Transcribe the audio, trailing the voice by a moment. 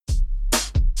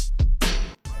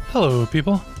Hello,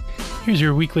 people. Here's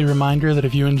your weekly reminder that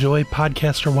if you enjoy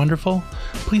Podcasts Are Wonderful,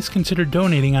 please consider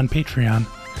donating on Patreon.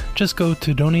 Just go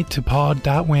to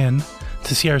donatetopod.win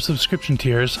to see our subscription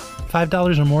tiers.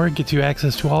 $5 or more gets you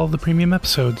access to all of the premium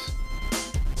episodes.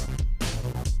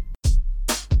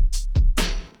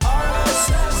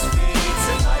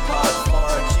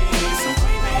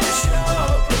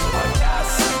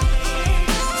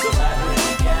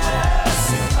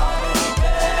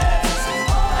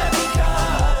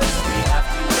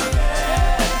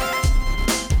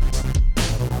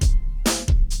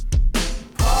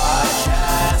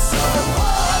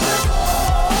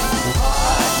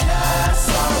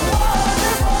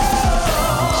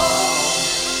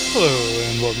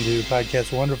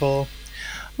 Podcast Wonderful.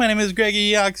 My name is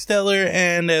Greggy Oxteller,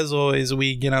 and as always,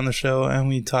 we get on the show and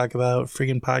we talk about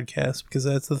friggin' podcasts because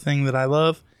that's the thing that I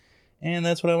love, and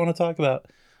that's what I want to talk about.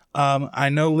 I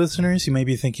know listeners, you may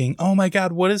be thinking, "Oh my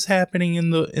God, what is happening in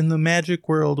the magic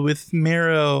world with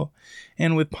Mero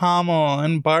and with Pommel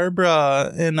and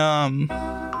Barbara and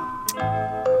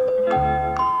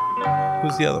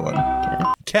who's the other one?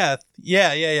 Kath.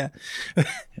 Yeah.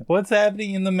 What's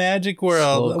happening in the magic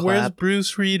world? Where's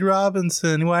Bruce Reed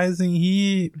Robinson? Why isn't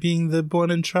he being the one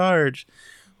in charge?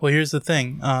 Well, here's the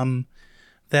thing.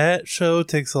 That show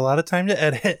takes a lot of time to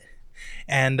edit,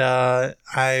 and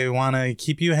I want to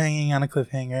keep you hanging on a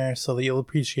cliffhanger so that you'll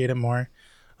appreciate it more.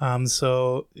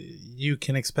 So you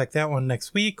can expect that one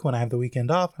next week when I have the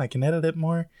weekend off and I can edit it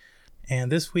more.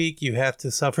 And this week you have to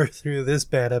suffer through this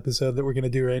bad episode that we're going to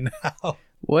do right now.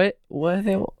 What have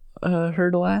they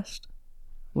heard last?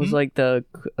 Was like the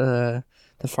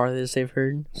farthest they've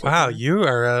heard. So wow,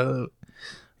 you're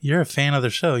a fan of the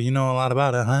show. You know a lot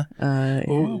about it, huh? Yeah.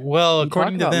 Well,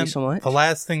 according to them, so the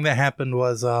last thing that happened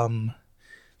was the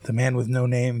man with no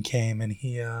name came and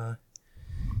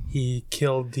he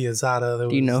killed the Azada.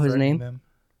 Do you know his name?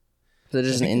 Is it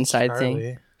just an inside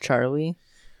thing? Charlie.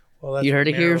 Well, you heard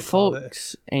it here,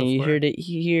 folks, and you heard it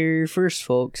here first,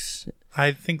 folks.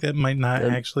 I think that might not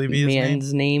actually be his name. The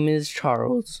man's name is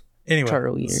Charles. Anyway,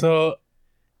 Charlie. So,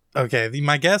 okay,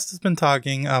 my guest has been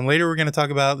talking. Later, we're going to talk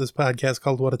about this podcast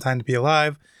called What a Time to Be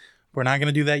Alive. We're not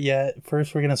going to do that yet.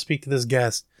 First, we're going to speak to this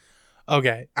guest.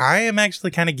 Okay, I am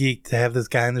actually kind of geeked to have this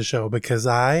guy on the show because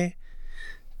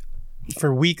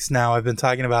for weeks now, I've been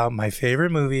talking about my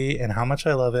favorite movie and how much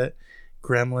I love it,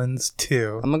 Gremlins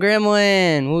 2. I'm a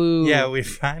gremlin. Woo. Yeah, I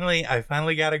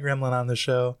finally got a gremlin on the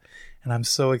show. And I'm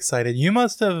so excited. You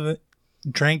must have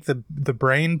drank the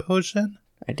brain potion.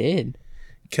 I did.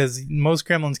 Because most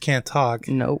gremlins can't talk.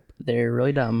 Nope. They're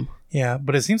really dumb. Yeah,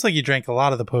 but it seems like you drank a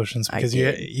lot of the potions because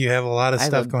you have a lot of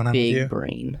stuff going on with you. I have a big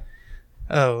brain.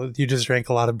 Oh, you just drank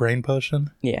a lot of brain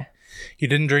potion? Yeah. You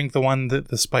didn't drink the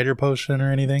spider potion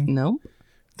or anything? No.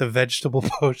 The vegetable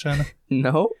potion?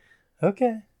 No.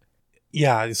 Okay.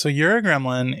 Yeah, so you're a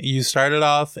gremlin. You started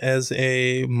off as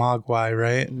a mogwai,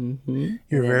 right? Mm-hmm.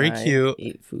 You're very cute. I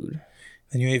ate food.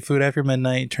 Then you ate food after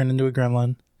midnight, turned into a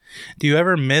gremlin. Do you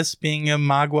ever miss being a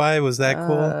mogwai? Was that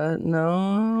cool?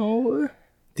 No.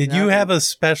 Did you have a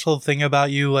special thing about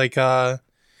you? Like,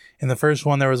 in the first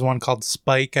one, there was one called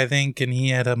Spike, I think, and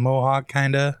he had a mohawk,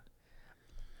 kind of.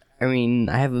 I mean,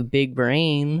 I have a big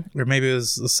brain. Or maybe it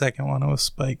was the second one. It was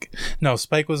Spike. No,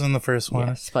 Spike was in the first one.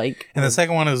 Yeah, Spike. And the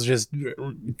second one was just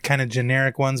kind of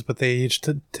generic ones, but they each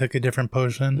took a different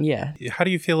potion. Yeah. How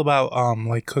do you feel about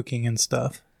like cooking and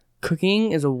stuff?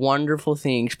 Cooking is a wonderful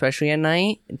thing, especially at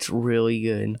night. It's really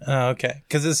good. Oh, okay.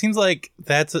 Because it seems like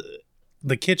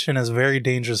the kitchen is a very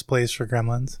dangerous place for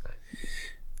gremlins.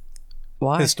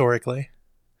 Why? Historically.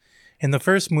 In the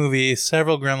first movie,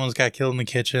 several gremlins got killed in the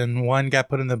kitchen. One got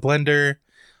put in the blender.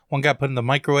 One got put in the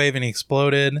microwave and he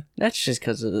exploded. That's just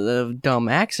because of the dumb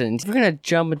accidents. If you're going to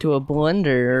jump into a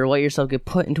blender or let yourself get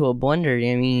put into a blender,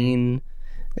 I mean,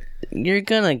 you're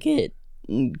going to get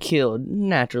killed.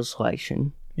 Natural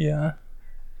selection. Yeah.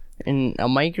 In a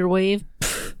microwave,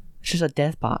 it's just a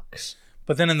death box.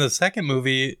 But then in the second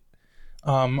movie,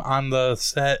 on the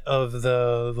set of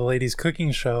the ladies'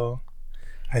 cooking show,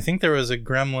 I think there was a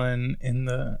gremlin in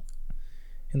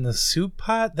the soup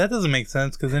pot. That doesn't make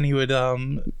sense because then he would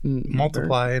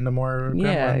multiply into more gremlins.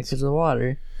 Yeah, because of the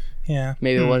water. Yeah.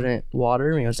 Maybe it wasn't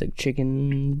water. Maybe it was like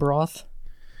chicken broth.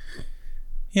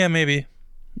 Yeah, maybe.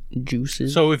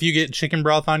 Juices. So if you get chicken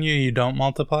broth on you, you don't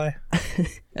multiply?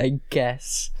 I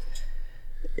guess.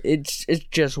 It's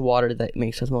just water that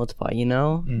makes us multiply, you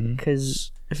know?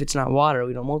 Because if it's not water,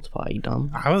 we don't multiply, you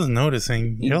dumb. I was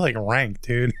noticing. You're like rank,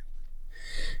 dude.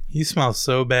 You smell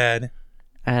so bad.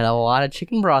 I had a lot of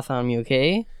chicken broth on me,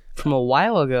 okay? From a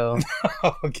while ago.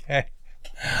 Okay.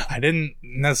 I didn't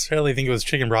necessarily think it was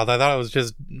chicken broth. I thought it was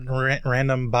just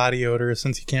random body odor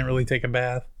since you can't really take a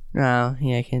bath. Oh,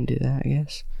 yeah, I can do that, I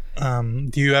guess.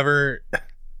 Do you ever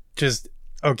just,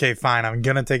 okay, fine, I'm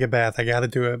gonna take a bath. I gotta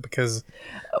do it because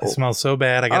it smells so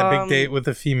bad. I got a big date with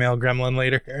a female gremlin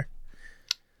later.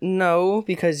 No,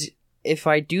 because if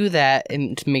I do that,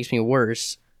 it makes me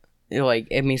worse.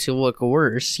 It makes it look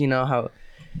worse. You know how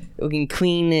looking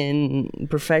clean and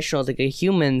professional is like a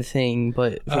human thing,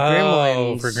 but for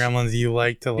gremlins, you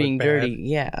like to look being bad. dirty.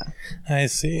 Yeah, I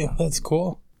see. That's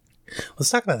cool. Let's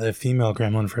talk about the female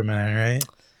gremlin for a minute, right?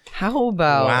 How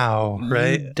about wow,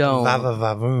 right? You don't Vava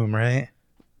vavoom, right?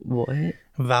 What?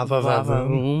 Vava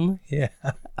vavoom. Yeah.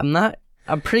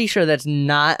 I'm pretty sure that's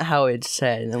not how it's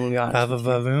said. And we got Vava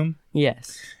vavoom.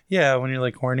 Yes. Yeah, when you're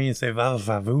like horny, you say vava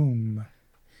vavoom.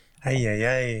 Ay ay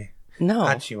ay. No.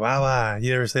 Ah, chihuahua.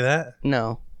 You ever say that?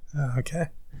 No. Oh, okay.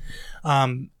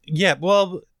 Yeah,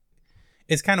 well,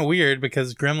 it's kind of weird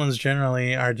because gremlins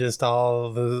generally are just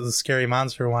all the scary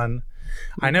monster one.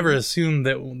 I never assumed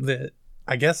that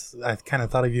I guess I kind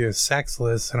of thought of you as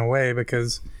sexless in a way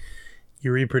because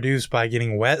you reproduce by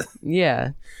getting wet.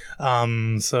 Yeah.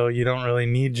 So you don't really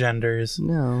need genders.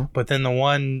 No. But then the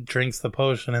one drinks the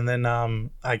potion and then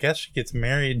I guess she gets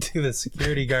married to the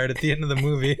security guard at the end of the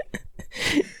movie.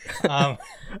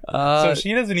 So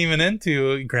she isn't even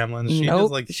into gremlins. She does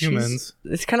like humans.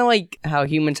 It's kind of like how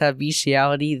humans have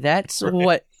bestiality. That's right.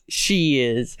 What she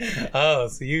is. Oh,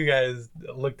 so you guys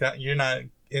looked at, you're not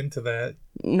into that.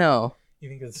 No. You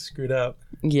think it's screwed up?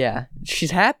 Yeah, she's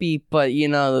happy, but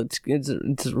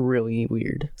it's really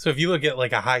weird. So if you look at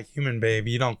like a high human babe,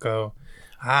 you don't go,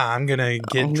 I'm gonna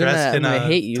get dressed in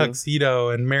a tuxedo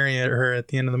and marry her at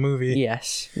the end of the movie.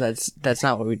 Yes, that's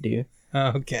not what we do.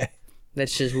 Okay,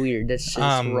 that's just weird. That's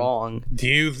just wrong. Do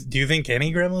you think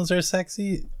any gremlins are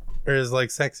sexy, or is like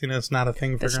sexiness not a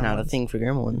thing for gremlins? That's not a thing for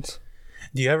gremlins.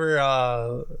 Do you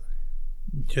ever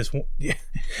just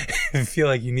feel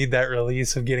like you need that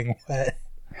release of getting wet?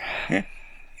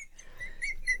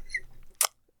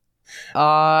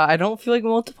 I don't feel like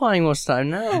multiplying most of the time,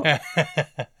 no.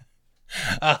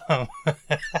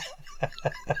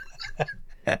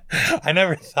 I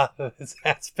never thought of this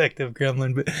aspect of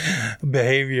gremlin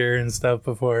behavior and stuff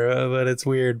before, but it's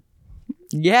weird.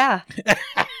 Yeah.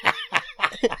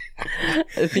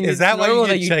 Is that why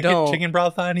you get chicken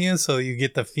broth on you, so you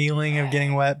get the feeling of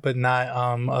getting wet, but not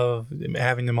of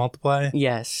having to multiply?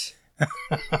 Yes.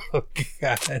 Oh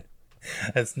God,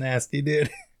 that's nasty, dude.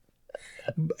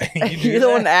 You're the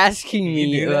one asking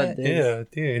me about this. Yeah,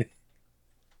 dude.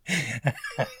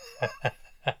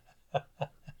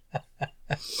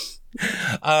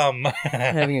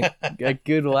 Having a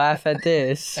good laugh at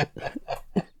this.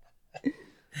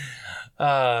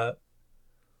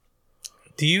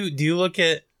 Do you look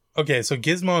at, okay, so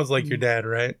Gizmo is like your dad,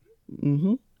 right?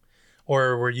 Mm-hmm.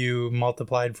 Or were you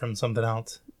multiplied from something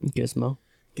else? Gizmo.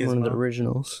 One of the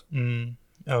originals.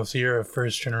 Oh, so you're a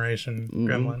first generation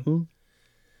gremlin. Mm-hmm.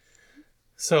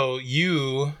 So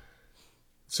you're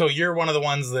one of the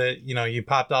ones that, you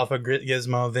popped off a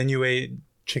Gizmo, then you ate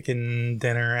chicken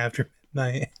dinner after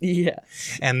midnight. Yeah.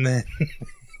 And then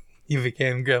you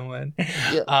became gremlin.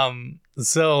 Yeah.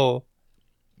 So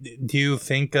do you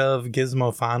think of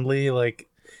Gizmo fondly? Like,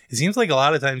 it seems like a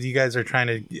lot of times you guys are trying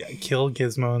to kill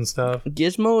Gizmo and stuff.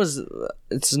 Gizmo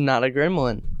it's not a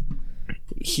gremlin.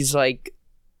 He's like,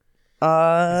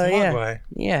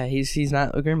 yeah, he's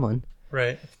not a gremlin.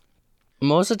 Right.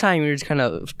 Most of the time, you're just kind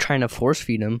of trying to force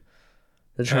feed him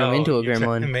to turn him into a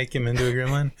gremlin. To make him into a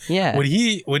gremlin. Yeah. Would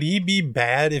he be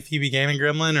bad if he became a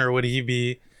gremlin, or would he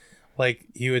be like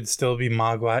he would still be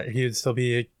Mogwai? He would still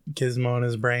be a Gizmo in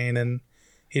his brain, and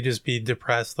he'd just be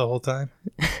depressed the whole time.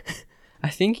 I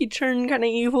think he'd turn kind of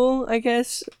evil, I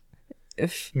guess.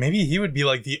 If maybe he would be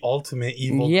like the ultimate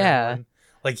evil. Yeah. gremlin.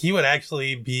 Like he would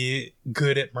actually be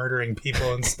good at murdering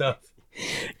people and stuff.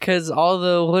 Because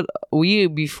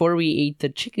before we ate the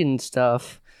chicken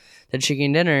stuff, the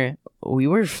chicken dinner, we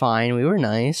were fine. We were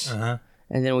nice. Uh-huh.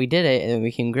 And then we did it, and we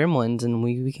became gremlins, and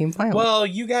we became violent. Well,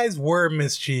 you guys were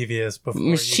mischievous before.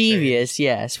 Mischievous,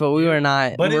 yes, but we were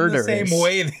not murderous. But in the same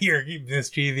way that you're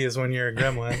mischievous when you're a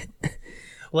gremlin.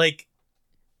 Like,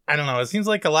 I don't know. It seems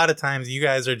like a lot of times you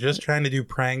guys are just trying to do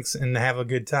pranks and have a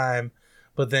good time,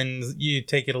 but then you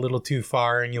take it a little too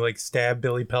far and you like stab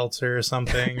Billy Peltzer or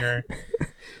something, or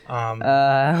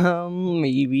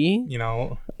maybe.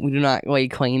 We do not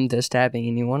claim to stabbing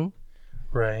anyone.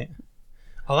 Right.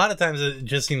 A lot of times it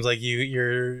just seems like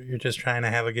you're just trying to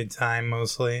have a good time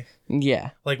mostly. Yeah.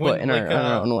 Like in our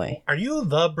own way. Are you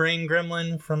the brain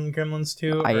gremlin from Gremlins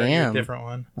 2? I am. Are you a different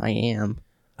one? I am.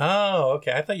 Oh,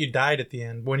 okay. I thought you died at the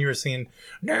end when you were singing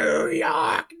New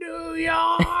York, New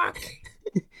York.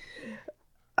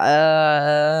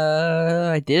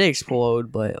 I did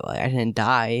explode, but like, I didn't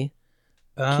die.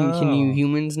 Can you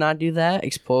humans not do that?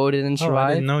 Explode and then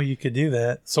survive? I didn't know you could do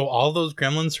that. So all those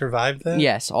gremlins survived that?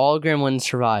 Yes, all gremlins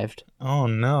survived. Oh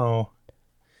no.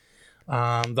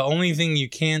 The only thing you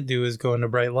can't do is go into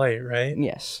bright light, right?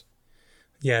 Yes.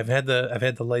 Yeah, I've had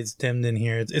the lights dimmed in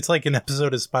here. It's like an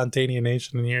episode of Spontanea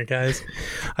Nation in here, guys.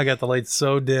 I got the lights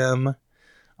so dim.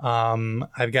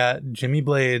 I've got Jimmy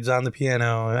Blades on the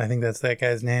piano. I think that's that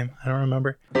guy's name. I don't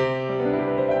remember.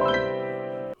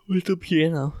 What's a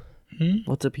piano?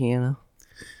 What's a piano?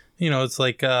 You know, it's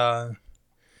like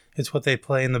it's what they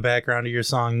play in the background of your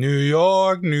song, New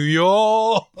York, New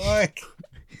York.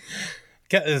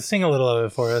 Sing a little of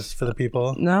it for us, for the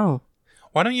people. No.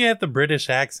 Why don't you have the British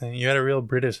accent? You had a real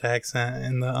British accent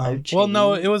in the. Well,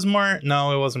 no, it was more.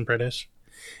 No, it wasn't British.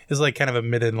 It was like kind of a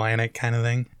mid-Atlantic kind of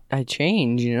thing. I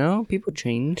change, you know? People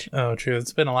change. Oh, true.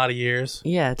 It's been a lot of years.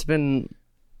 Yeah, it's been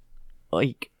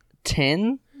like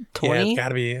 10, 20. Yeah, it's got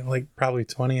to be like probably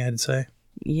 20, I'd say.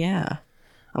 Yeah.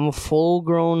 I'm a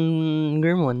full-grown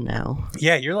gremlin now.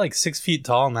 Yeah, you're like 6 feet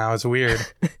tall now. It's weird.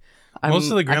 Most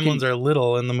of the gremlins are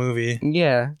little in the movie.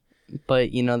 Yeah,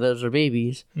 but you know, those are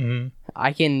babies. Mm-hmm.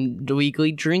 I can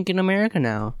legally drink in America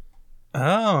now.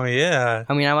 Oh, yeah.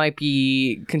 I mean, I might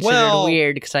be considered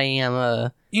weird because I am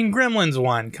a... In Gremlins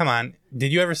 1, come on.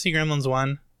 Did you ever see Gremlins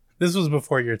 1? This was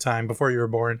before your time, before you were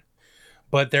born.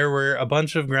 But there were a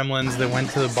bunch of gremlins that went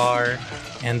to the bar,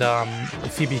 and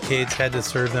Phoebe Cates had to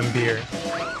serve them beer.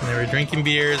 And they were drinking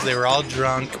beers. They were all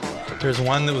drunk. There's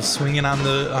one that was swinging on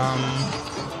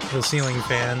the ceiling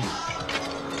fan.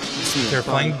 They were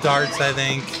playing darts, I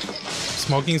think,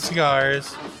 smoking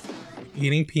cigars,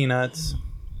 eating peanuts.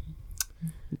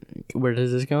 Where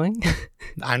is this going?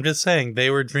 I'm just saying, they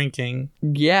were drinking.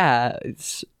 Yeah.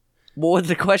 What was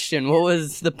the question? What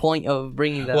was the point of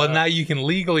bringing that up? Now you can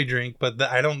legally drink, but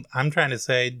I'm trying to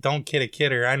say, don't kid a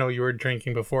kidder. I know you were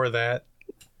drinking before that.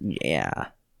 Yeah,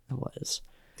 it was.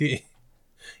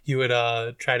 You would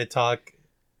try to talk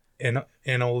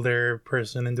an older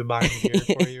person into buying beer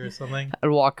for you or something? I'd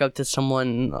walk up to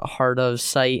someone hard of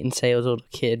sight and say I was a little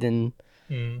kid, and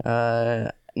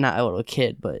not a little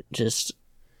kid, but just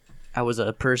I was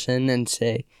a person, and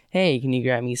say, hey, can you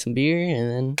grab me some beer? And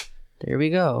then there we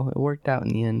go. It worked out in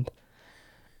the end.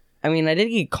 I mean, I did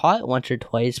get caught once or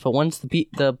twice, but once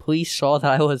the police saw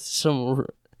that I was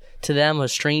to them, a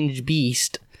strange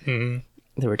beast, they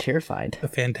were terrified. A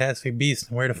fantastic beast.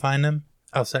 And where to find him?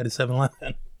 Outside of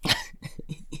 7-Eleven.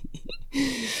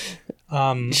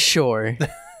 Sure.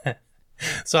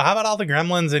 So how about all the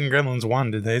gremlins in Gremlins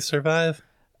 1? Did they survive?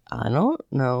 I don't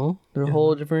know. They're a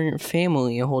whole different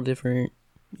family, a whole different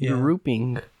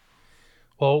grouping.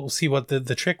 Well, we'll see what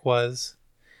the trick was.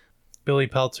 Billy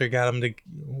Peltzer got him to...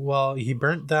 Well, he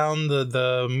burnt down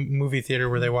the movie theater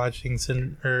where they're watching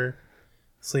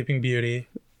Sleeping Beauty.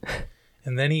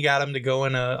 And then he got him to go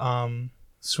in a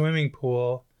swimming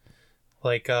pool.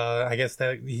 Like, I guess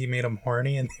that he made them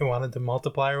horny and they wanted to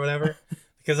multiply or whatever.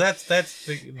 Because that's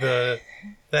like a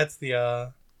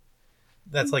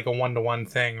 1-to-1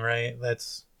 thing, right?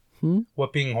 That's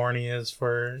what being horny is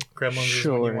for gremlins is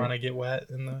when you want to get wet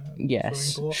in the swimming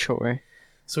pool. Sure.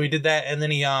 So he did that, and then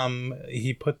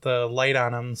he put the light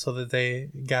on them so that they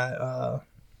got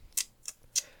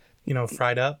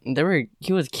fried up.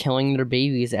 He was killing their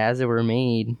babies as they were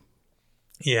made.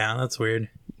 Yeah, that's weird.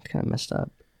 It's kind of messed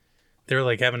up. They were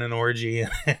like having an orgy,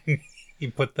 and he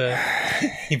put the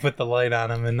light on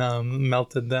them and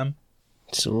melted them.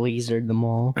 Just lasered them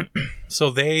all.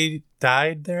 So they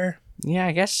died there? Yeah,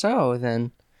 I guess so.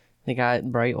 Then they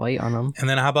got bright light on them. And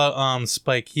then how about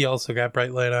Spike? He also got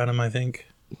bright light on him, I think.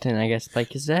 Then I guess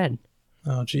Spike is dead.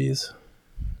 Oh, jeez.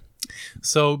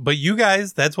 So, but you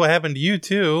guys, that's what happened to you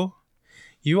too.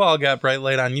 You all got bright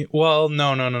light on you. Well,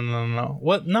 no.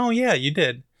 What? No, yeah, you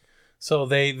did. So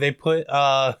they put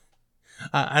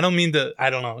I don't mean to. I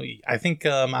don't know. I think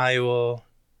I will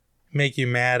make you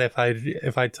mad if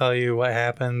I tell you what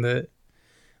happened. That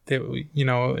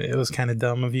it was kind of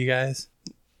dumb of you guys.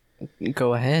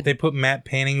 Go ahead. They put matte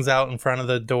paintings out in front of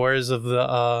the doors of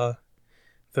the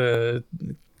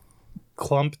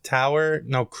Crimp Tower.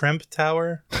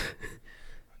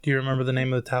 Do you remember the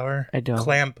name of the tower? I don't.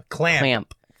 Clamp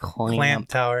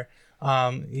Tower.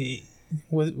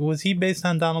 Was he based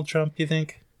on Donald Trump, you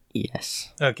think?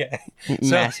 Yes. Okay.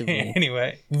 Massively. So,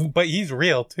 anyway, but he's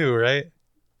real too, right?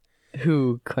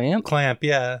 Who, Clamp? Clamp,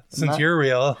 yeah. Since you're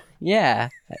real. Yeah,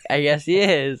 I guess he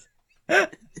is.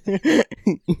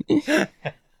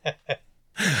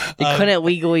 They couldn't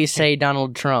legally say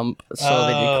Donald Trump, so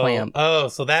they did Clamp. Oh,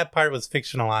 so that part was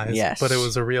fictionalized. Yes. But it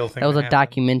was a real thing. That was a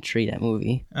documentary, that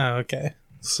movie. Oh, okay.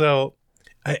 So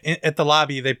at the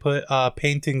lobby, they put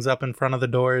paintings up in front of the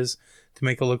doors to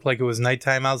make it look like it was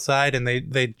nighttime outside, and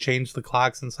they changed the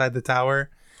clocks inside the tower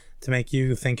to make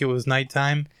you think it was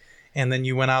nighttime. And then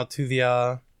you went out to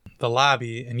the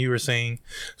lobby, and you were saying,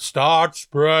 "Start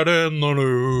spreading the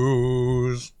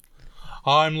news.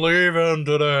 I'm leaving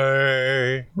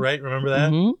today." Right? Remember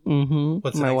that?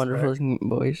 What's my wonderful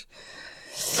voice?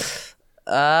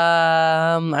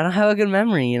 I don't have a good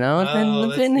memory, you know?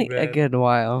 It's been a good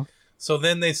while. So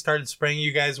then they started spraying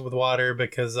you guys with water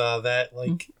because that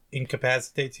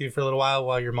incapacitates you for a little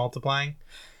while you're multiplying.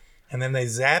 And then they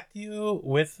zapped you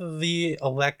with the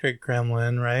electric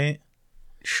gremlin, right?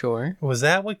 Sure. Was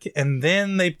that what... And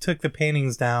then they took the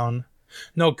paintings down.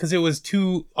 No, because it was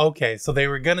too... Okay, so they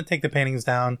were going to take the paintings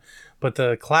down, but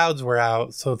the clouds were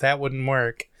out, so that wouldn't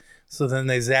work. So then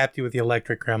they zapped you with the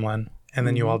electric gremlin, and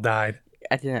then you all died.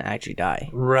 I didn't actually die.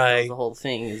 Right. That was the whole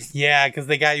thing. Yeah, because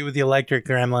they got you with the electric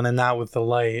gremlin and not with the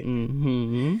light.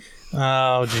 Mm-hmm.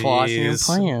 Oh, jeez. Flaws in your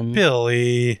plan.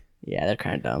 Billy. Yeah, they're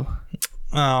kind of dumb.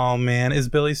 Oh, man. Is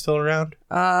Billy still around?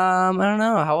 I don't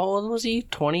know. How old was he?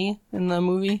 20 in the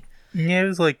movie? Yeah, he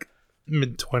was like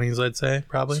mid-20s, I'd say,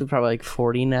 probably. So probably like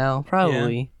 40 now.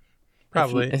 Probably. Yeah,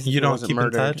 probably. If you don't keep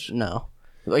in touch? No.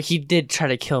 Like, he did try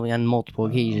to kill me on multiple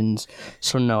occasions,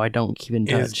 so no, I don't keep in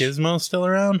touch. Is Gizmo still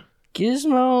around?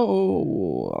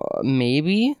 Gizmo,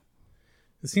 maybe.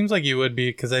 It seems like he would be,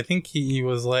 because I think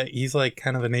he's like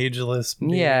kind of an ageless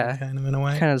being, yeah, kind of in a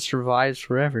way. Kind of survives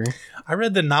forever. I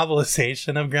read the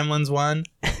novelization of Gremlins 1,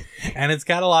 and it's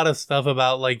got a lot of stuff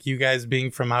about like you guys being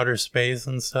from outer space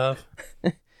and stuff.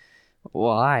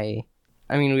 Why?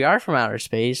 I mean, we are from outer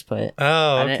space, but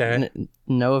oh, okay. I didn't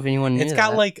know if anyone knew. It's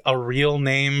got like a real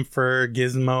name for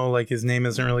Gizmo. Like his name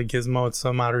isn't really Gizmo; it's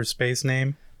some outer space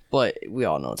name. But we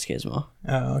all know it's Gizmo.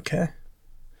 Oh, okay.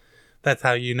 That's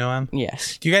how you know him?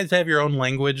 Yes. Do you guys have your own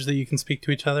language that you can speak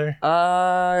to each other?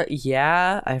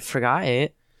 Yeah, I forgot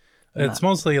it. It's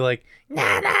mostly like...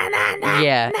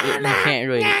 Yeah, you can't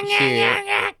really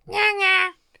hear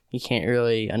it. You can't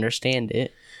really understand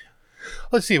it.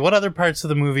 Let's see, what other parts of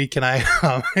the movie can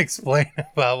I explain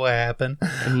about what happened?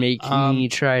 And make me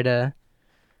try to...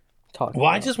 Well,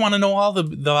 I just want to know all the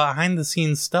behind the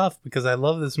scenes stuff because I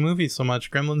love this movie so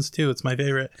much. Gremlins 2, it's my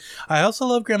favorite. I also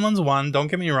love Gremlins 1, don't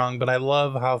get me wrong, but I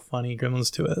love how funny Gremlins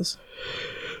 2 is.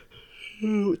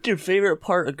 What's your favorite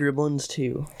part of Gremlins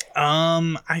 2?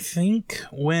 I think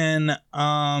when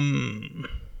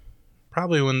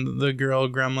probably when the girl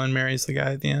gremlin marries the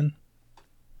guy at the end.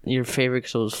 Your favorite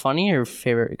because it was funny, or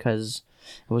favorite because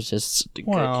it was just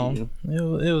well,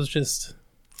 it was just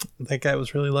that guy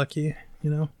was really lucky, you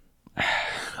know.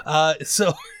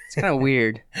 So it's kind of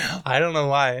weird. I don't know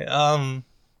why.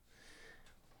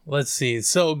 Let's see.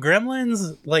 So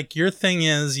Gremlins, like your thing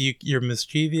is you're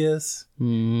mischievous.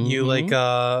 Mm-hmm. You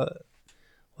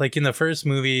like in the first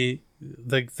movie,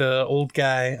 the old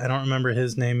guy, I don't remember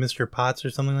his name, Mr. Potts or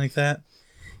something like that.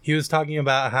 He was talking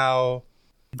about how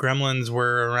Gremlins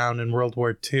were around in World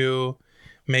War II,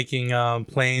 making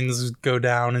planes go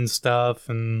down and stuff,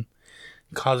 and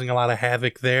causing a lot of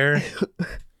havoc there.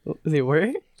 They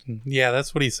were? Yeah,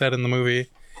 that's what he said in the movie.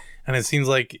 And it seems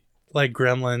like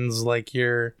Gremlins, like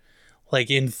you're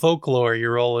like in folklore,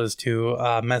 your role is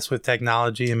to mess with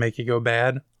technology and make it go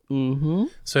bad. Mm-hmm.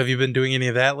 So have you been doing any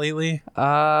of that lately?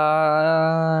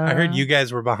 I heard you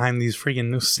guys were behind these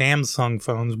freaking Samsung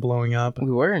phones blowing up.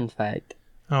 We were, in fact.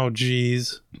 Oh,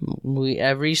 geez.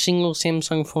 Every single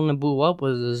Samsung phone that blew up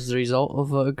was as a result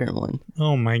of a gremlin.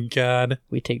 Oh, my God.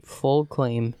 We take full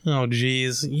claim. Oh,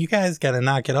 geez. You guys got to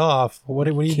knock it off. What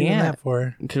are you doing that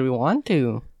for? Because we want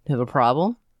to. Have a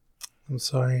problem? I'm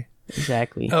sorry.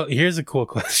 Exactly. Oh, here's a cool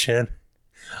question.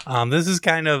 This is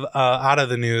kind of out of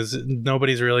the news.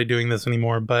 Nobody's really doing this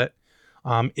anymore. But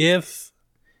if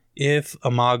a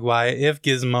Mogwai, if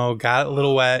Gizmo got a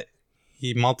little wet,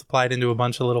 he multiplied into a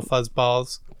bunch of little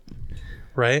fuzzballs,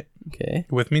 right? Okay.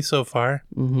 With me so far.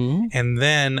 Mm-hmm. And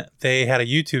then they had a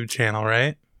YouTube channel,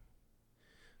 right?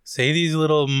 Say these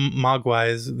little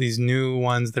Mogwais, these new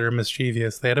ones that are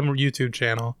mischievous, they had a YouTube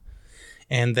channel,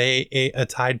 and they ate a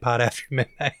Tide Pod after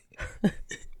midnight.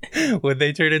 Would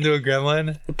they turn into a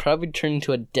gremlin? They'd probably turn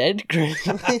into a dead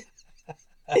gremlin.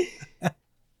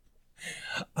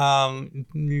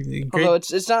 Although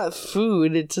it's not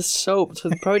food, it's a soap, so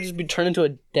it'd probably just be turned into a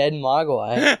dead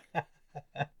Mogwai.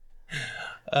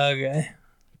 Okay.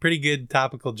 Pretty good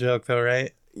topical joke though,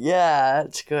 right? Yeah,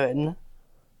 it's good.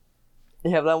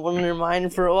 You have that one in your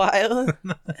mind for a while?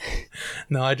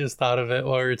 No, I just thought of it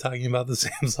while we were talking about the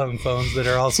Samsung phones that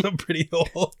are also pretty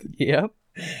old. Yep.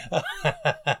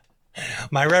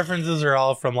 My references are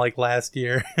all from like last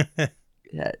year.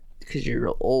 Yeah, because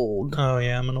you're old. Oh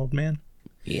yeah, I'm an old man.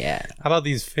 Yeah. How about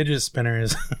these fidget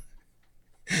spinners?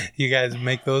 You guys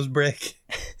make those break?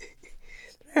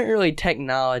 They're not really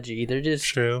technology. They're just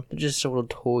True. They're just little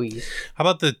toys. How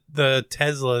about the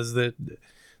Teslas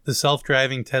the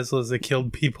self-driving Teslas that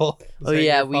killed people? Oh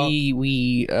yeah,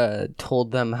 we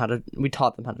taught them how to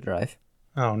drive.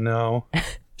 Oh no.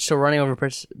 So running over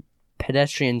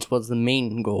pedestrians was the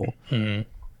main goal. Well,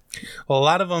 a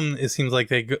lot of them, it seems like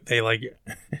they like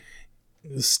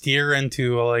steer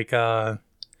into like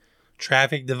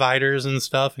traffic dividers and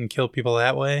stuff and kill people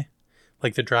that way,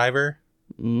 like the driver.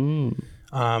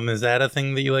 Is that a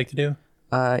thing that you like to do?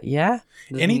 Yeah.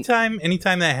 Anytime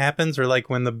that happens, or like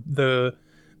when the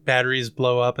batteries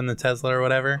blow up in the Tesla or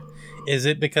whatever, is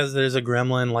it because there's a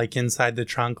gremlin like inside the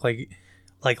trunk, like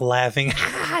laughing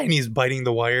and he's biting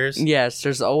the wires? Yes,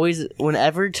 there's always,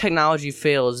 whenever technology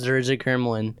fails, there is a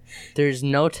gremlin. There's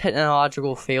no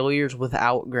technological failures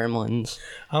without gremlins.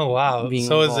 Oh wow.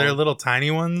 So is there little tiny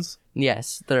ones?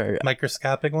 Yes, there are.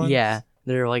 Microscopic ones? Yeah,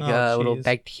 they're like little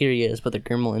bacterias, but they're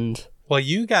gremlins. Well,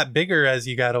 you got bigger as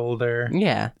you got older.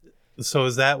 Yeah. So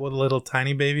is that what little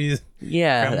tiny babies?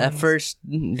 Yeah, gremlins? at first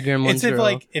gremlins.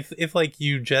 It's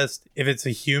if it's a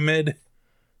humid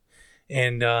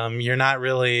and you're not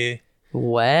really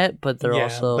wet, but they're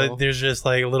also. But there's just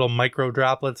like little micro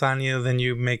droplets on you. Then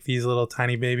you make these little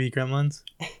tiny baby gremlins.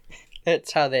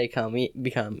 That's how they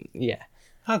become. Yeah.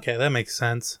 Okay, that makes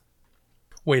sense.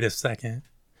 Wait a second.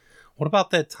 What about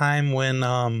that time when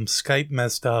Skype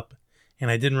messed up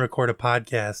and I didn't record a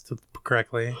podcast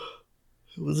correctly?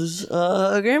 It was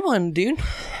a gremlin, dude.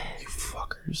 You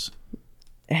fuckers.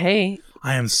 Hey.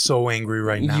 I am so angry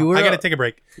right now. I gotta take a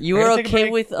break. You were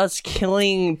okay with us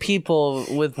killing people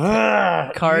with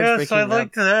cars yes, I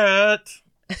like that.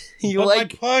 But my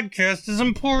podcast is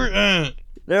important.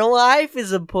 Their life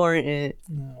is important.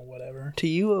 No, whatever. To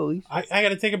you, always. I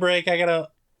gotta take a break. I gotta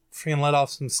freaking let off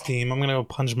some steam. I'm gonna go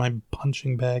punch my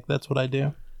punching bag. That's what I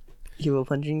do. You have a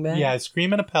punching bag? Yeah, I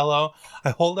scream in a pillow.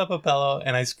 I hold up a pillow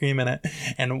and I scream in it.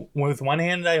 And with one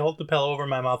hand, I hold the pillow over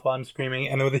my mouth while I'm screaming.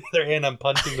 And with the other hand, I'm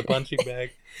punching the punching bag.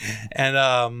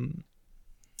 And,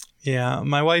 yeah,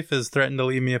 my wife has threatened to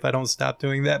leave me if I don't stop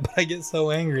doing that. But I get so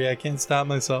angry, I can't stop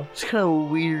myself. It's kind of a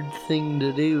weird thing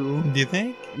to do. Do you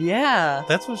think? Yeah.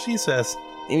 That's what she says.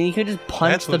 I mean, you could just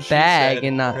punch the bag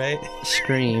and not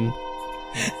scream.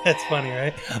 That's funny,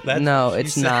 right? No,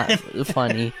 it's not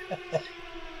funny.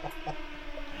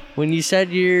 When you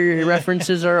said your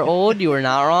references are old, you were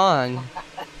not wrong.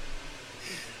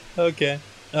 Okay.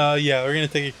 Yeah, we're going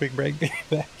to take a quick break.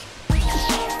 Back.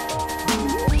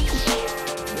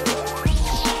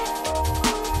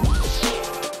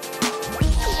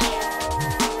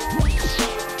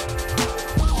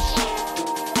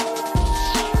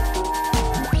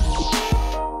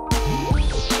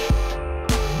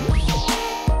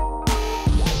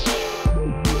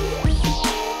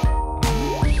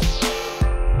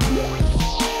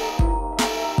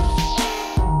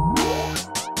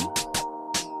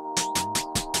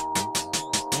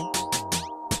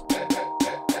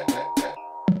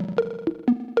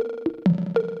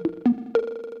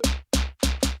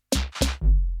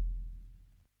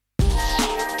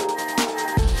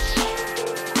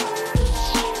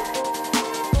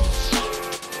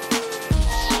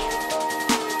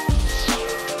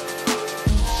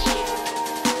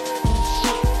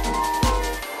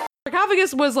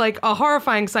 Sarcophagus was like a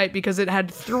horrifying sight because it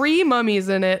had 3 mummies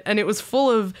in it and it was full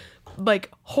of like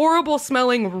horrible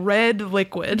smelling red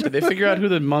liquid. Did they figure out who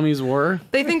the mummies were?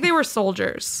 They think they were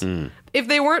soldiers. If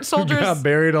they weren't soldiers, got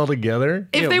buried all together.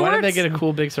 If they why weren't, did they get a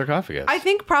cool big sarcophagus? I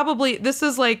think probably this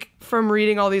is like from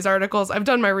reading all these articles. I've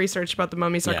done my research about the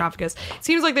mummy sarcophagus. It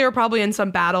seems like they were probably in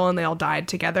some battle and they all died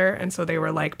together, and so they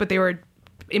were like, but they were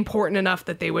important enough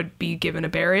that they would be given a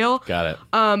burial. Got it.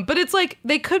 But it's like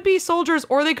they could be soldiers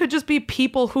or they could just be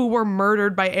people who were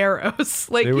murdered by arrows.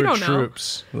 Like, They you were don't know.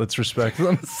 troops. Let's respect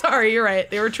them. Sorry, you're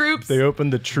right. They were troops. They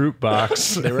opened the troop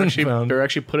box. They were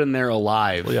actually put in there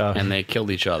alive, Yeah. and they killed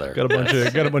each other. got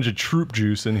a bunch of troop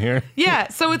juice in here. Yeah,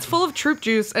 so it's full of troop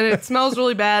juice and it smells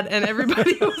really bad. And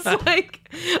everybody was like,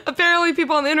 apparently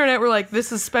people on the internet were like,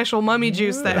 this is special mummy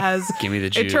juice that has Give me the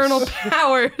juice. eternal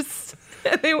powers.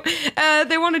 They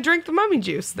want to drink the mummy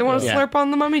juice. They want to slurp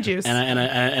on the mummy juice.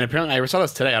 And apparently I saw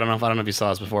this today. I don't know if you saw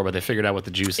this before, but they figured out what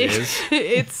the juice is.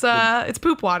 It's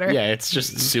poop water. Yeah, it's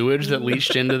just sewage that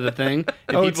leached into the thing.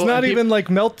 And It's not even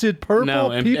like melted purple. No,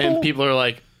 and people are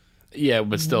like, Yeah,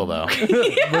 but still though.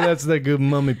 But that's that good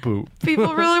mummy poop.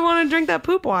 People really want to drink that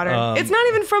poop water. It's not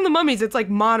even from the mummies. It's like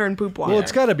modern poop water. Well,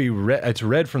 it's got to be red. It's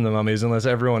red from the mummies, unless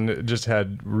everyone just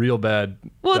had real bad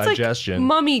it's digestion. like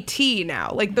mummy tea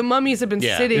now. Like the mummies have been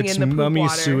sitting It's in the poop mummy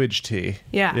water. sewage tea.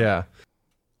 Yeah. Yeah.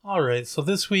 All right, so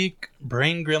this week,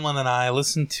 Brain Gremlin and I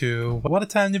listened to What a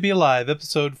Time to Be Alive,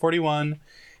 episode 41,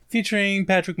 featuring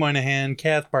Patrick Moynihan,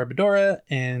 Kath Barbadora,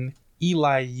 and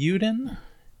Eli Uden.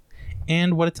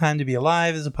 And What a Time to Be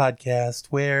Alive is a podcast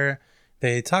where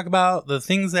they talk about the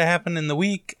things that happen in the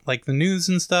week, like the news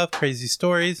and stuff, crazy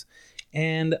stories,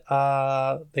 and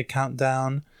they count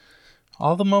down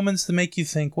all the moments that make you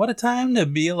think, what a time to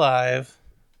be alive.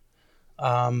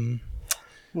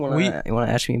 You want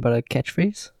to ask me about a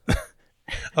catchphrase?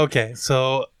 Okay,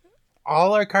 so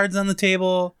all our cards on the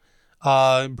table.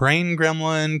 Brain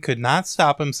Gremlin could not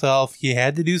stop himself. He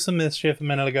had to do some mischief a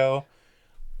minute ago.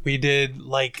 We did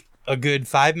like a good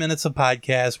 5 minutes of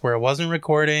podcast where it wasn't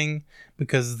recording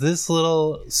because this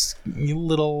little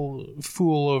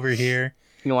fool over here.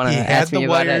 You want to ask me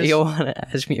about a? You want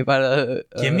to ask me about a?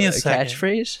 Give me a second.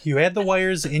 Catchphrase. You had the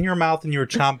wires in your mouth and you were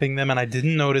chomping them, and I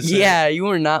didn't notice it. Yeah, you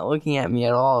were not looking at me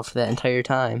at all for that entire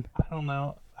time. I don't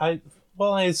know. I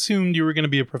assumed you were going to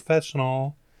be a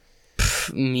professional.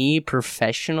 Me,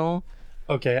 professional?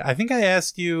 Okay, I think I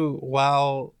asked you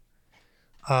while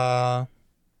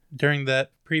during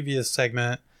that previous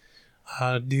segment,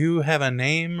 do you have a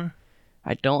name?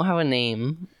 I don't have a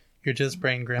name. You're just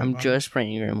Brain Gremlin. I'm just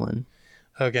Brain Gremlin.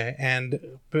 Okay, and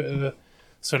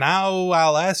so now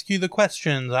I'll ask you the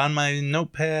questions on my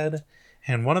notepad,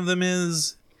 and one of them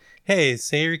is, hey,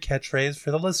 say your catchphrase for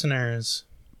the listeners.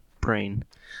 Brain.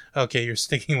 Okay, you're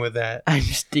sticking with that. I'm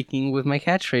sticking with my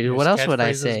catchphrase. Your What else would I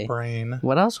catchphrase is say? Brain.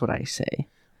 What else would I say?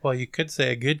 Well, you could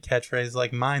say a good catchphrase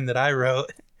like mine that I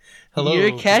wrote. Hello, Your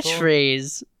people.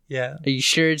 catchphrase. Yeah. Are you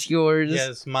sure it's yours?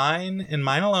 Yes, mine and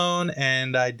mine alone,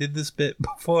 and I did this bit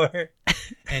before,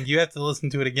 and you have to listen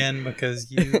to it again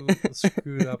because you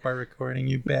screwed up our recording,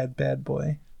 you bad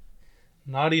boy.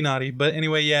 Naughty. But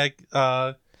anyway, yeah,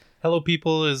 hello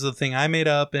people is a thing I made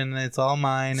up, and it's all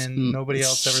mine, and nobody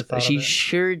else ever thought of Are you it.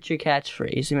 sure it's your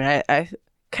catchphrase? I mean, I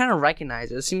kind of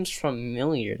recognize it. It seems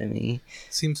familiar to me.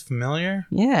 Seems familiar?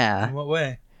 Yeah. In what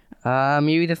way?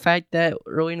 Maybe the fact that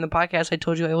early in the podcast I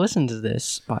told you I listened to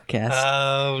this podcast.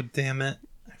 Oh, damn it.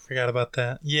 I forgot about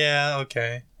that. Yeah,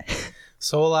 okay.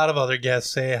 So a lot of other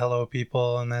guests say hello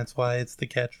people, and that's why it's the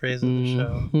catchphrase of the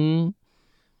show. Mm-hmm.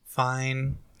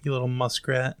 Fine, you little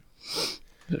muskrat.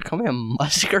 Call me a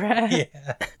muskrat?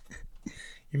 Yeah.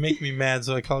 You make me mad,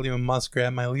 so I called you a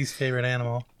muskrat, my least favorite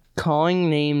animal.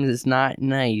 Calling names is not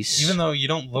nice. Even though you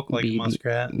don't look like a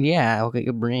muskrat. Yeah, I look like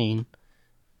a brain.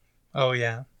 Oh,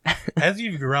 yeah. As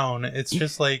you've grown, it's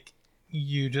just like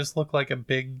you just look like a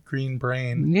big green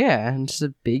brain. Yeah, just a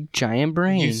big giant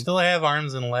brain. You still have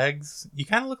arms and legs. You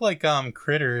kind of look like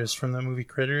Critters from the movie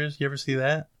Critters. You ever see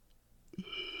that?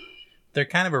 They're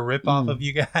kind of a ripoff of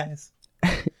you guys.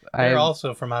 They're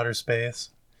also from outer space.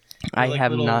 They're I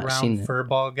have not seen it.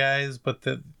 Furball guys, but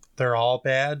they're all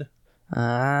bad.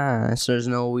 Ah, so there's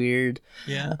no weird.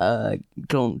 Yeah.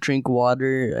 Don't drink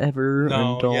water ever.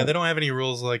 No. Don't... Yeah, they don't have any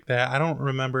rules like that. I don't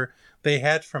remember. They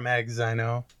hatch from eggs. I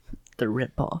know. The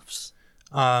ripoffs.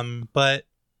 But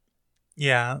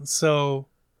yeah, so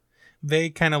they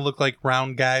kind of look like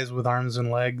round guys with arms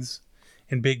and legs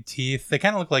and big teeth. They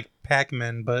kind of look like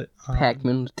Pac-Man, but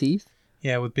Pac-Man with teeth.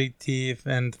 Yeah, with big teeth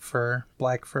and fur,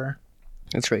 black fur.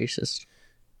 That's racist.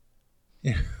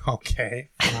 Yeah, okay,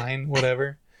 fine,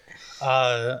 whatever.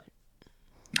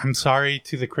 I'm sorry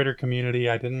to the critter community.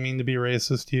 I didn't mean to be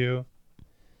racist to you.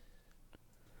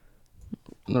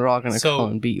 They're all gonna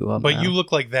come and beat you up. But now. you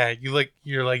look like that.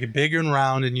 You're like big and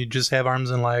round, and you just have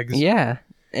arms and legs. Yeah,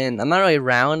 and I'm not really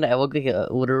round. I look like a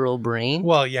literal brain.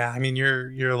 Well, yeah. I mean,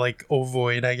 you're like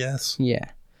ovoid, I guess. Yeah,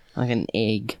 like an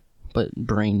egg, but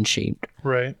brain shaped.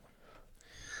 Right.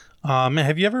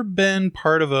 Have you ever been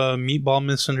part of a meatball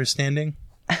misunderstanding?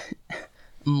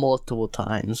 Multiple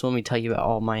times. Let me tell you about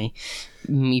all my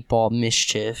meatball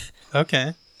mischief.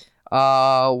 Okay.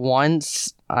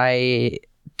 Once I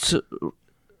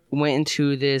went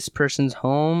into this person's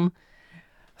home,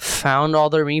 found all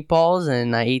their meatballs,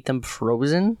 and I ate them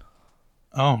frozen.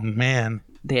 Oh, man.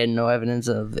 They had no evidence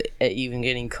of it even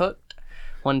getting cooked.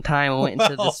 One time I went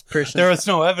into this person's... There was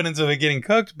no evidence of it getting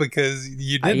cooked because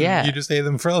you didn't. Yeah. You just ate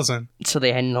them frozen. So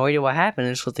they had no idea what happened.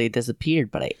 It's because they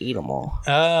disappeared, but I ate them all.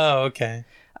 Oh, okay.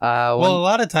 Well, a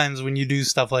lot of times when you do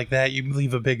stuff like that, you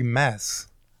leave a big mess.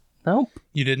 Nope.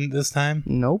 You didn't this time?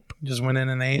 Nope. You just went in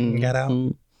and ate and got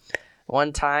out?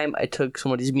 One time, I took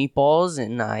somebody's meatballs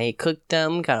and I cooked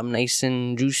them, got them nice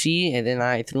and juicy, and then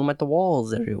I threw them at the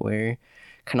walls everywhere.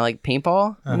 Kind of like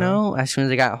paintball, you know? As soon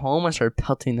as I got home, I started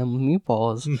pelting them with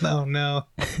meatballs. No.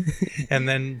 And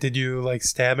then did you like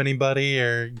stab anybody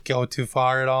or go too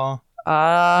far at all?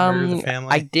 Murder the family?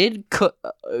 I did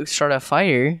start a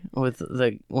fire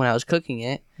when I was cooking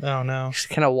it. Oh no. Just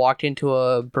kind of walked into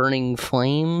a burning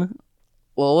flame.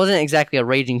 Well, it wasn't exactly a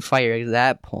raging fire at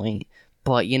that point,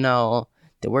 but you know,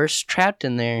 they were trapped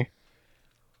in there.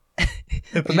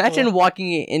 Imagine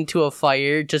walking into a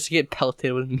fire just to get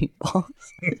pelted with meatballs.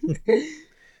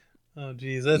 Oh,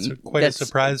 geez, that's quite a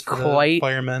surprise for the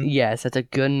firemen. Yes, that's a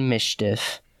good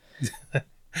mischief.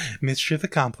 Mischief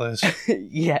accomplished.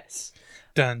 Yes.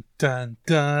 Dun, dun,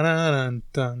 dun, dun,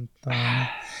 dun, dun.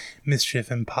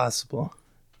 Mischief impossible.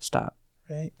 Stop.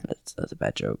 Right? That's a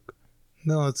bad joke.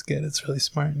 No, it's good. It's really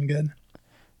smart and good.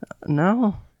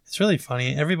 No. It's really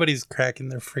funny. Everybody's cracking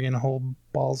their friggin' whole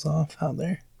balls off out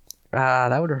there.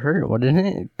 That would hurt, wouldn't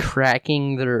it?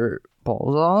 Cracking their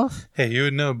balls off? Hey, you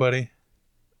would know, buddy.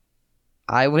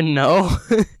 I would know.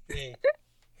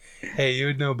 Hey, you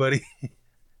would know, buddy.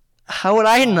 How would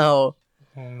I know?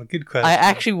 Good question. I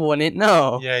actually wouldn't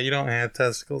know. Yeah, you don't have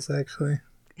testicles, actually.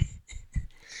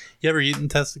 You ever eaten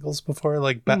testicles before?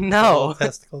 Like no.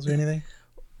 testicles or anything?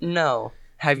 No.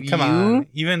 Have Come you? on.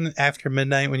 Even after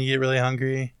midnight when you get really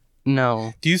hungry?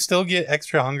 No. Do you still get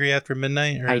extra hungry after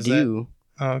midnight? Or I do.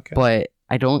 Oh, okay. But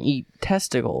I don't eat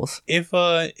testicles. If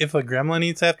a gremlin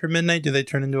eats after midnight, do they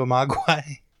turn into a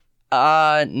mogwai?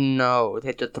 No. They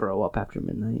have to throw up after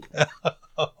midnight.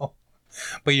 Oh.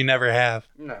 But you never have.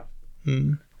 No.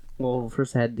 Hmm. Well,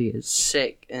 first I had to get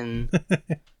sick and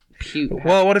puke.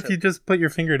 Well, what if you just put your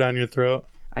finger down your throat?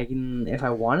 I can, if I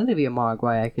wanted to be a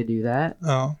mogwai, I could do that.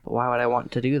 Oh. But why would I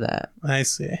want to do that? I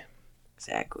see.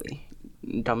 Exactly.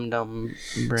 Dumb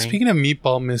brain. Speaking of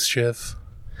meatball mischief,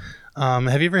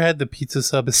 have you ever had the pizza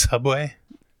sub at Subway?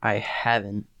 I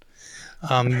haven't.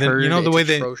 You know the way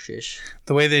atrocious.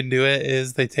 the way they do it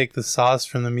is they take the sauce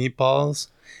from the meatballs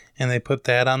and they put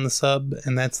that on the sub,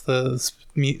 and that's the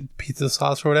pizza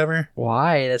sauce or whatever.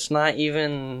 Why? That's not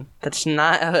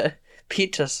a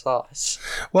pizza sauce.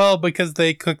 Well, because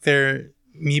they cook their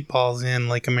meatballs in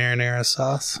like a marinara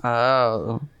sauce.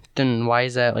 Oh, then why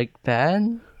is that like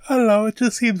bad? I don't know. It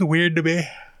just seems weird to me.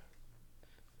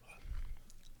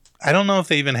 I don't know if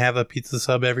they even have a pizza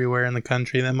sub everywhere in the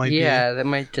country. That might be that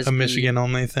might just a be Michigan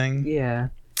only thing. Yeah.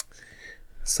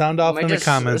 Sound off in the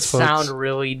comments, folks. Sound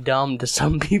really dumb to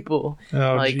some people.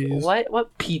 Oh, like, geez.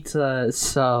 What pizza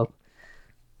sub?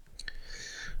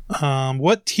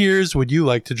 What tears would you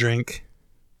like to drink?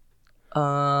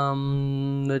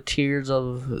 The tears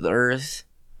of the earth.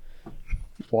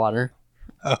 Water.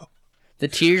 Oh. The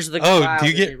tears of the clouds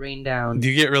they rain down. Do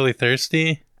you get really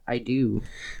thirsty? I do.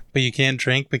 But you can't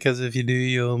drink because if you do,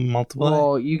 you'll multiply?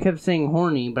 Well, you kept saying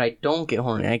horny, but I don't get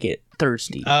horny. I get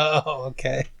thirsty. Oh,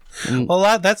 okay. Mm.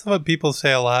 Well, that's what people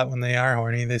say a lot when they are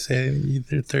horny. They say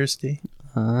they're thirsty.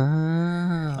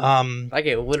 I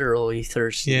get literally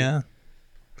thirsty. Yeah.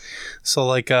 So,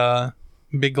 like a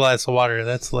big glass of water,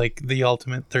 that's like the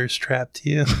ultimate thirst trap to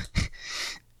you.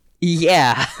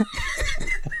 Yeah.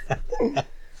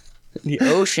 The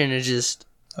ocean is just...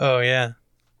 Oh, yeah.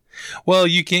 Well,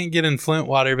 you can't get in Flint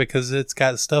water because it's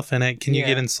got stuff in it. Can you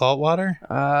get in salt water?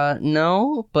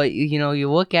 No, but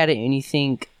you look at it and you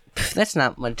think, that's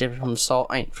not much different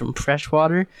from from fresh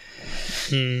water.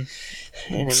 Hmm.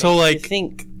 And so, like,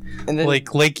 think, and then,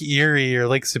 like Lake Erie or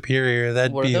Lake Superior,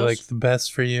 that'd be like the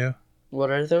best for you. What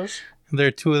are those?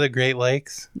 They're two of the Great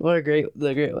Lakes. What are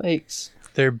the Great Lakes?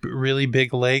 They're really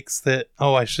big lakes that...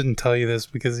 Oh, I shouldn't tell you this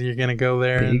because you're going to go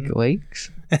there. Big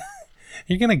lakes?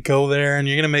 You're going to go there and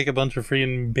you're going to make a bunch of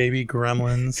freaking baby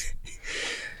gremlins.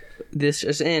 This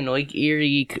is in Lake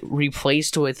Erie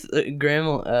replaced with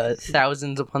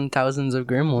thousands upon thousands of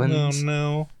gremlins. Oh,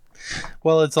 no.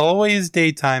 Well, it's always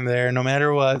daytime there, no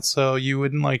matter what, so you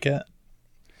wouldn't like it.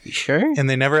 You sure? And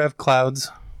they never have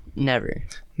clouds. Never.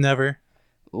 Never.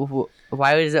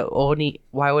 Why would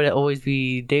it always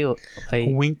be daylight?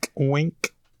 Wink,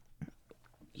 wink.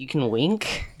 You can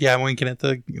wink? Yeah, I'm winking at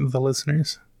the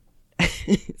listeners.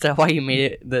 Is that why you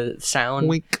made it the sound?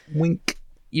 Wink, wink.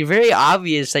 You're very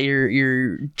obvious that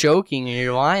you're joking or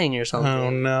you're lying or something. Oh,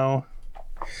 no.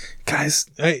 Guys,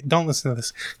 hey, don't listen to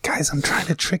this. Guys, I'm trying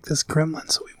to trick this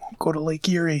gremlin so we won't go to Lake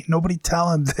Erie. Nobody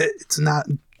tell him that it's not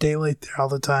daylight there all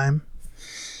the time.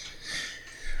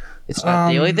 It's not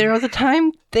daylight there all the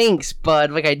time? Thanks, bud.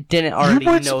 Like I didn't already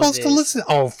know this. You weren't supposed to listen.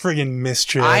 Oh, friggin'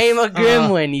 mischief. I am a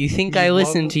gremlin. You think I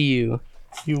listen to you.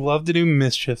 You love to do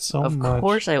mischief so much. Of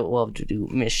course I love to do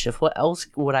mischief. What else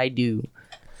would I do?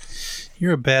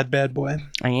 You're a bad boy.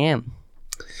 I am.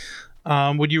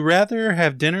 Would you rather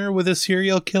have dinner with a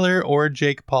serial killer or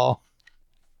Jake Paul?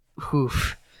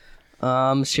 Oof.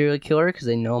 Serial killer, because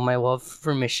I know my love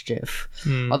for mischief.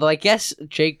 Although I guess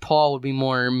Jake Paul would be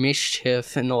more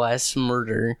mischief and less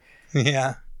murder.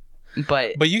 Yeah.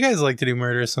 But you guys like to do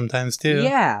murder sometimes too.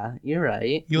 yeah, you're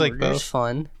right. You like Murder's both.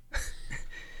 fun.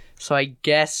 So I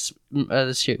guess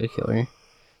the serial killer.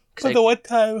 But the one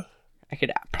time I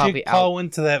could probably Jake Paul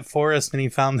went to that forest and he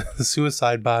found the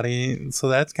suicide body, so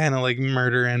that's kind of like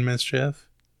murder and mischief.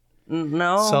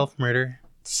 No. Self-murder.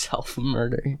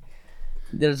 Self-murder.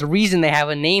 There's a reason they have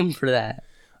a name for that.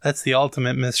 That's the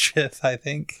ultimate mischief, I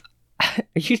think. Are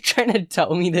you trying to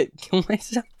tell me to kill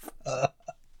myself?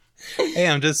 Hey,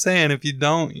 I'm just saying, if you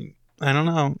don't, I don't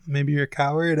know. Maybe you're a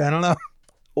coward. I don't know.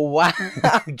 Wow.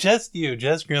 Just you,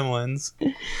 just gremlins,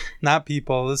 not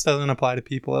people. This doesn't apply to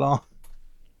people at all.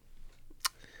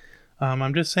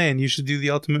 I'm just saying, you should do the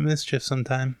ultimate mischief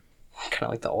sometime. Kind of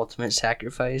like the ultimate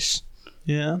sacrifice.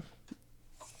 Yeah.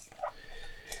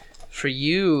 For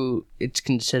you, it's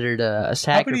considered a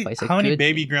sacrifice. How many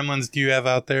baby gremlins do you have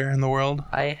out there in the world?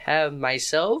 I have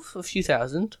myself a few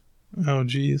thousand. Oh,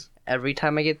 geez. Every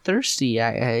time I get thirsty,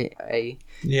 I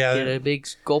Yeah, get a big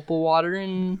gulp of water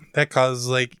and that causes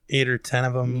like 8 or 10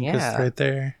 of them just Yeah. right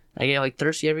there. I get like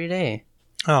thirsty every day.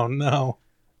 Oh, no.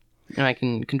 And I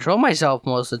can control myself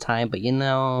most of the time, but you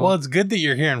know. Well, it's good that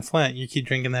you're here in Flint. You keep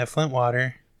drinking that Flint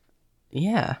water.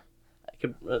 Yeah. I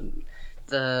could.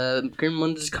 The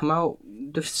gremlins come out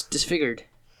disfigured.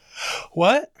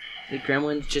 What? The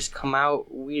gremlins just come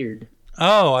out weird.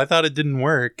 Oh, I thought it didn't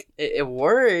work. It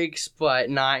works, but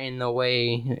not in the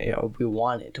way we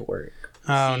want it to work.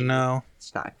 Oh, See, no.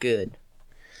 It's not good.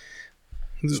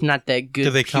 It's not that good. Do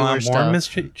they come pure out more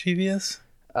stuff. mischievous?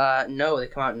 No, they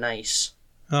come out nice.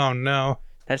 Oh, no.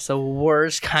 That's the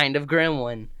worst kind of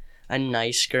gremlin. A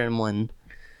nice gremlin.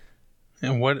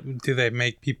 And what do they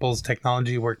make people's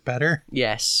technology work better?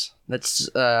 Yes. That's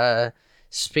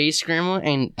space gremlin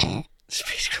and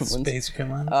space gremlins. Space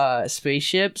gremlins.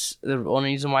 Spaceships. The only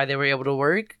reason why they were able to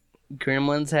work,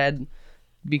 gremlins had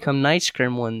become nice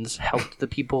gremlins, helped the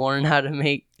people learn how to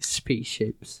make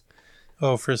spaceships.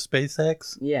 Oh, for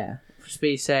SpaceX? Yeah. For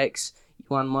SpaceX,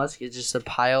 Elon Musk is just a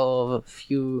pile of a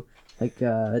few, 10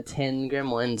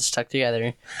 gremlins stuck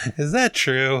together. Is that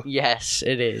true? Yes,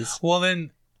 it is. Well,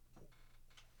 then,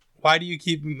 why do you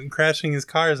keep crashing his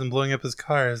cars and blowing up his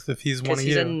cars if he's one Because of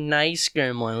he's you? a nice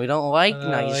gremlin. We don't like I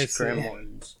nice see.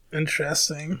 gremlins.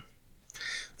 Interesting.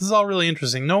 This is all really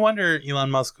interesting. No wonder Elon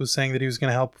Musk was saying that he was going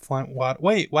to help Flint water.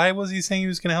 Wait, why was he saying he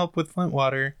was going to help with Flint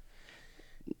water?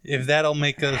 If that'll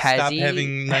make us Has stop he?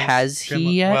 having nice Has he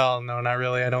gremlin- yet? Well, no, not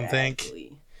really. I don't think.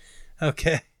 Exactly.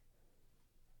 Okay.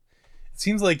 It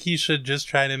seems like he should just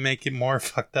try to make it more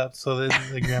fucked up so that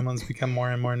the gremlins become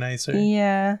more and more nicer.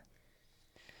 Yeah.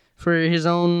 For his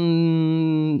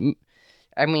own.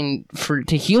 I mean,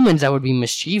 to humans, that would be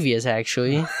mischievous,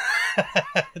 actually.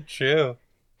 True.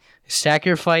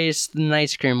 Sacrifice the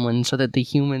nice gremlin so that the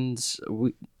humans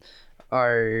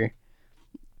are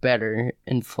better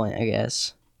in Flint, I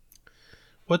guess.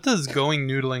 What does going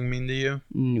noodling mean to you?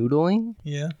 Noodling?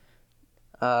 Yeah.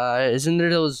 Isn't there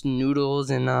those noodles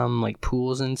in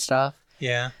pools and stuff?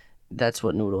 Yeah. That's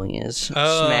what noodling is.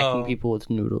 Oh. Smacking people with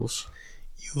noodles.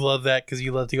 You love that because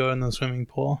you love to go in the swimming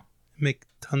pool, make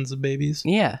tons of babies.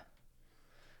 Yeah.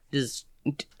 Just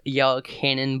yell a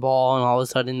cannonball and all of a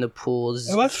sudden the pool is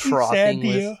frothing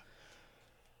with...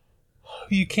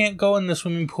 You can't go in the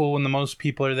swimming pool when the most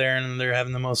people are there and they're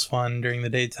having the most fun during the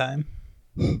daytime.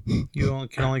 You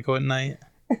can only go at night.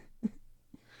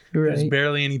 There's Right.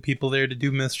 barely any people there to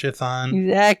do mischief on.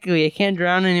 Exactly. I can't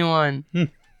drown anyone.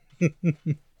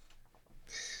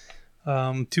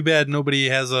 Too bad nobody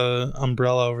has a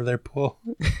umbrella over their pool.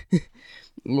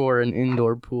 Or an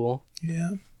indoor pool.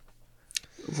 Yeah.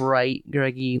 Right,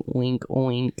 Greggy. Wink,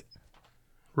 wink.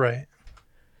 Right.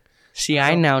 See,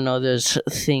 I now know this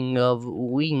thing of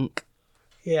wink.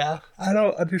 Yeah. I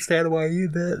don't understand why you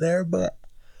did it there, but...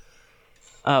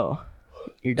 Oh.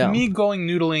 You're To dumb. me, going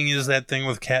noodling is that thing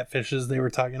with catfishes they were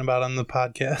talking about on the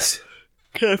podcast.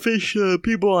 Catfish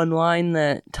people online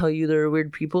that tell you they're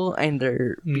weird people and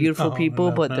they're beautiful No, people,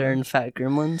 no, but no. they're in fact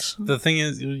gremlins. The thing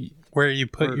is, where you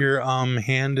put your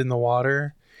hand in the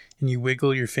water and you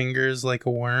wiggle your fingers like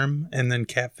a worm, and then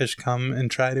catfish come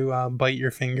and try to bite your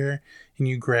finger, and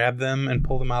you grab them and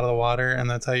pull them out of the water, and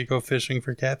that's how you go fishing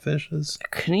for catfishes.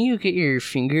 Couldn't you get your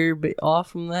finger bit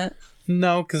off from that?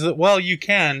 No, you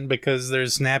can, because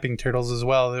there's snapping turtles as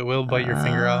well that will bite your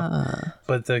finger off.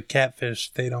 But the catfish,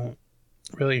 they don't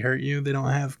really hurt you. They don't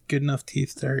have good enough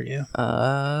teeth to hurt you.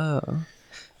 Oh.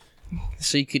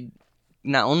 So you could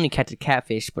not only catch a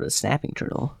catfish, but a snapping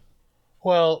turtle.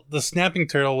 Well, the snapping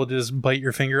turtle will just bite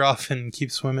your finger off and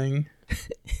keep swimming.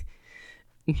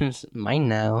 It's mine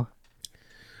now.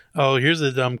 Oh, here's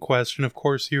a dumb question. Of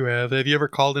course you have. Have you ever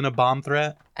called in a bomb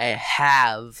threat? I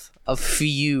have a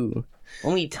few.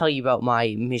 Let me tell you about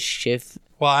my mischief.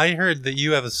 Well, I heard that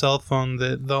you have a cell phone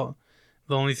that the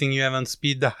only thing you have on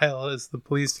speed dial is the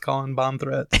police calling bomb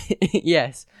threats.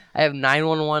 Yes, I have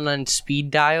 911 on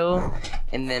speed dial,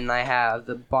 and then I have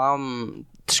the bomb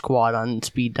squad on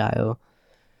speed dial.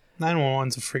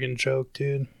 911's a friggin' joke,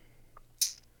 dude.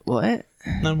 What?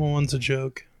 911's a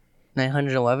joke.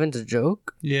 911's a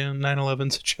joke? Yeah,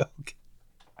 911's a joke.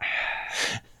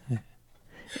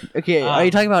 Okay, are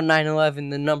you talking about 911,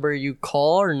 the number you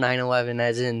call, or 911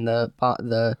 as in the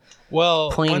plane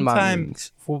one time,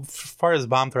 bombings? as far as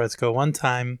bomb threats go, one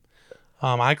time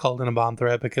I called in a bomb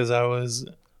threat because I was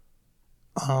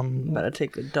I'm about to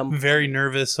take a dump. very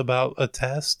nervous about a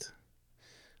test.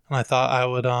 And I thought I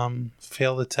would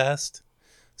fail the test.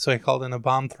 So I called in a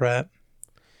bomb threat.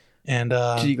 And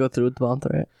Did you go through with the bomb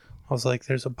threat? I was like,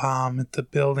 there's a bomb at the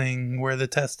building where the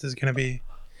test is going to be.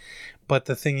 But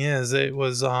the thing is, it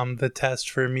was the test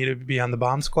for me to be on the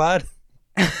bomb squad.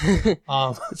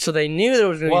 So they knew there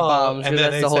was going to be bombs, and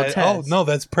because then that's the whole said, test. oh, no,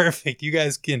 that's perfect. You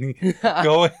guys can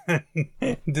go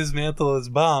and dismantle this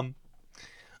bomb.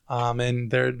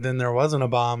 And then there wasn't a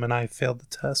bomb, and I failed the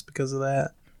test because of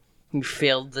that. You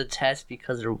failed the test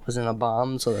because there wasn't a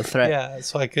bomb, so the threat... Yeah,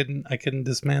 so I couldn't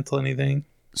dismantle anything.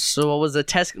 So what was the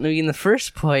test going to be in the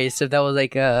first place if that was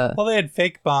like a... Well, they had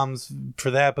fake bombs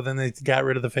for that, but then they got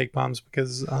rid of the fake bombs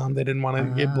because they didn't want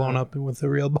to get blown up with a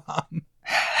real bomb.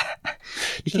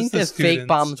 You think that fake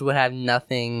bombs would have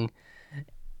nothing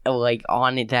like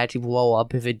on it to actually blow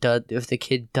up if the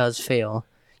kid does fail?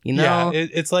 You know? Yeah,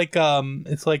 it's like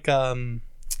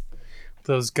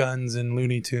those guns in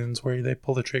Looney Tunes where they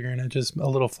pull the trigger and it just a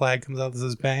little flag comes out that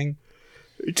says bang.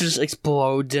 It just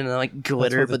explodes in like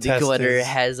glitter, but the glitter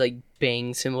has like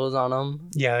bang symbols on them.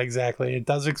 Yeah, exactly. It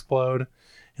does explode,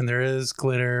 and there is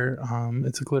glitter.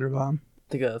 It's a glitter bomb.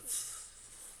 Like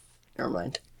never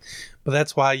mind. But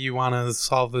that's why you want to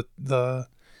solve the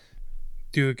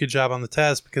do a good job on the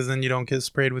test, because then you don't get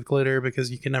sprayed with glitter, because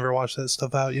you can never wash that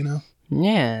stuff out, you know?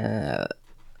 Yeah.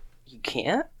 You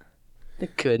can't? The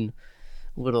good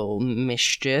little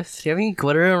mischief. Do you have any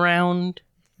glitter around?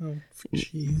 Oh,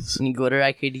 jeez. Any glitter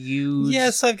I could use?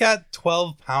 Yes, I've got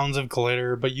 12 pounds of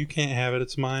glitter, but you can't have it.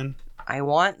 It's mine. I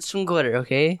want some glitter,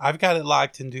 okay? I've got it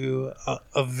locked into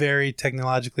a very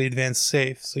technologically advanced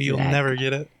safe, so you'll never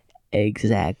get it.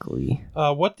 Exactly.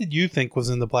 What did you think was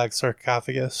in the black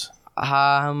sarcophagus?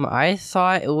 I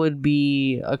thought it would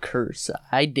be a curse.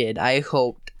 I did. I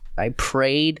hoped. I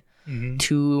prayed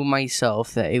to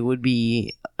myself that it would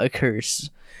be a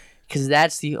curse. Because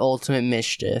that's the ultimate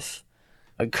mischief.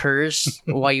 A curse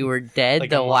while you were dead. Like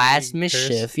the a last curse?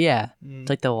 mischief. Yeah. It's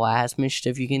like the last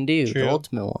mischief you can do. True. The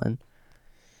ultimate one.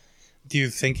 Do you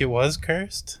think it was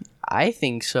cursed? I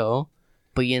think so.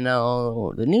 But you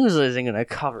know, the news isn't going to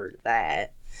cover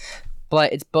that.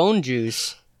 But it's bone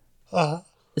juice.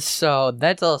 So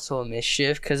that's also a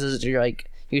mischief, because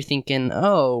you're thinking,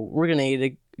 oh, we're going to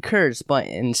get a curse. But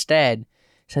instead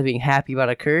of being happy about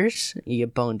a curse, you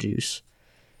get bone juice.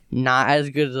 Not as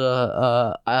good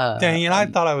as Dang it, I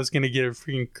thought I was going to get a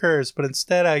freaking curse, but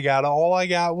instead all I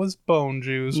got was bone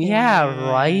juice.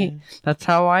 Yeah, right? That's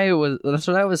what I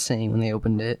was saying when they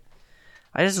opened it.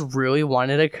 I just really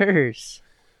wanted a curse.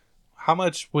 How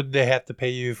much would they have to pay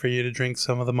you for you to drink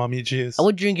some of the mummy juice? I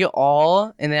would drink it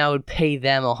all, and then I would pay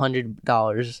them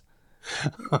 $100.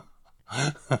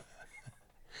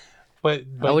 But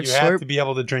you have to be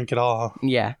able to drink it all.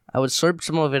 Yeah, I would slurp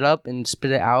some of it up and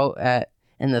spit it out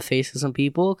in the face of some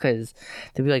people, because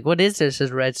they'd be like, what is this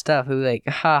red stuff? I'd be like,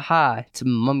 ha ha, it's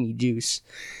mummy juice.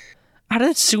 How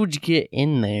did sewage get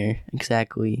in there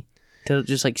exactly? Did it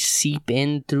just like seep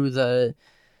in through the...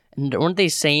 And weren't they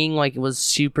saying like it was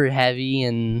super heavy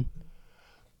and...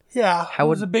 Yeah, it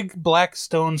was a big black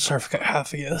stone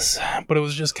sarcophagus, but it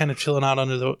was just kind of chilling out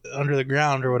under the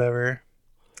ground or whatever.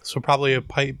 So probably a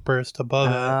pipe burst above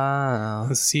it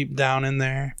and seeped down in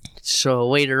there. So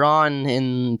later on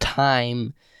in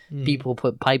time, people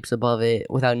put pipes above it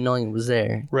without knowing it was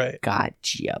there. Right.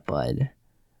 Gotcha, bud.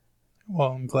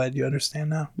 Well, I'm glad you understand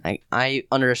now. I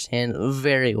understand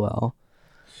very well.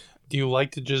 Do you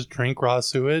like to just drink raw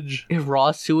sewage?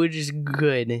 Raw sewage is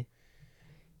good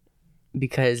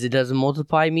because it doesn't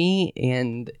multiply me,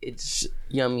 and it's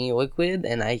yummy liquid,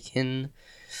 and I can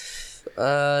spit it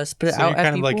out. So you're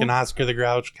kind of like an Oscar the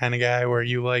Grouch kind of guy where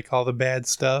you like all the bad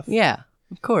stuff? Yeah,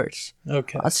 of course.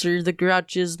 Okay. Oscar the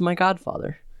Grouch is my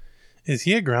godfather. Is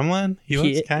he a gremlin? He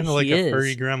looks kind of like a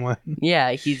furry gremlin.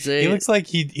 Yeah, he looks like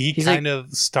he kind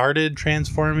of started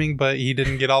transforming, but he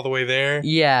didn't get all the way there.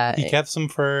 Yeah. He kept some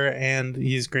fur, and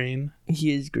he's green.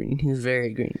 He is green. He's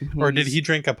very green. Or did he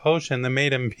drink a potion that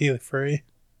made him be furry?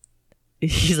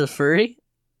 He's a furry?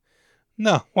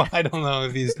 No, well, I don't know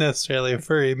if he's necessarily a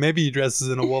furry. Maybe he dresses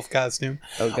in a wolf costume.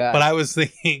 Oh, God. But I was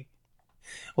thinking,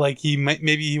 like,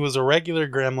 maybe he was a regular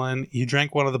gremlin. He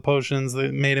drank one of the potions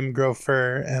that made him grow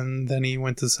fur, and then he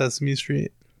went to Sesame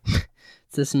Street.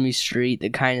 Sesame Street,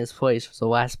 the kindest place, was the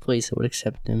last place that would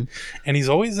accept him. And he's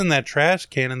always in that trash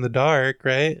can in the dark,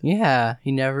 right? Yeah,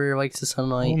 he never likes the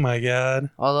sunlight. Oh, my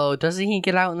God. Although, doesn't he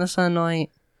get out in the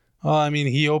sunlight? Oh, I mean,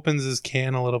 he opens his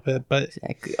can a little bit, but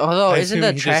Exactly. Although, isn't the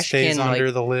he just trash stays can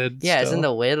under the lid? Yeah, still. isn't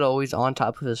the lid always on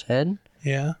top of his head?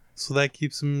 Yeah, so that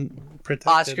keeps him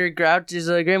protected. Oscar Grouch is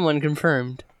a gremlin,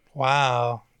 confirmed.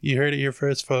 Wow, you heard it here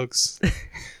first, folks.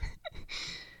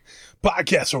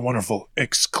 Podcasts are wonderful,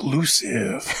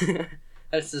 exclusive.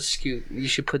 That's the scoop. You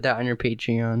should put that on your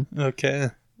Patreon. Okay.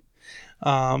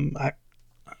 I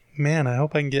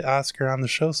hope I can get Oscar on the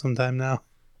show sometime now.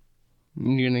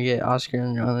 You're gonna get Oscar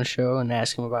on the show and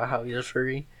ask him about how he's a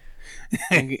furry.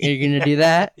 You're gonna do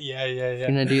that? Yeah. You're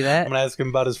gonna do that? I'm gonna ask him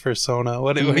about his persona.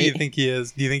 What do you think he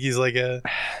is? Do you think he's like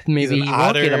Maybe he's an you won't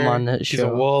otter? get him on the show. He's a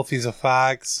wolf. He's a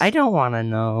fox. I don't want to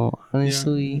know,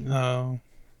 honestly. Yeah. Oh,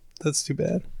 that's too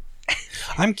bad.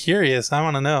 I'm curious. I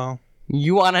want to know.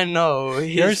 You want to know?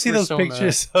 You ever see those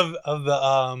pictures of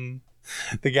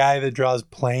the guy that draws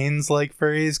planes like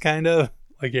furries, kind of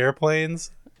like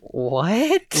airplanes?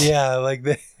 What? Yeah, like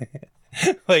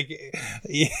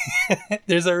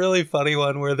there's a really funny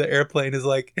one where the airplane is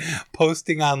like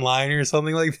posting online or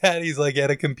something like that. He's like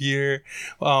at a computer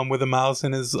with a mouse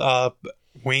in his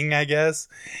wing, I guess,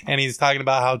 and he's talking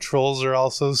about how trolls are all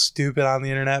so stupid on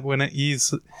the internet when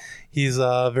he's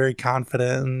very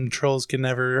confident and trolls can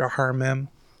never harm him.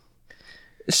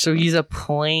 So he's a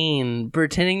plane,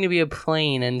 pretending to be a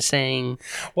plane and saying,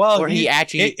 well, or he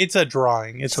actually, it's a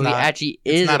drawing. It's so not, he actually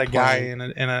is not a plane. guy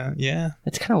in a yeah.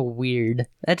 That's kind of weird.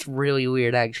 That's really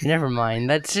weird, actually. Never mind.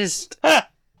 That's just.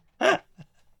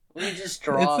 We just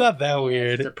draw. It's not that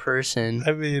weird. The person.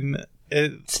 I mean,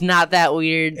 it's not that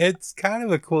weird. It's kind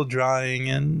of a cool drawing,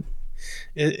 and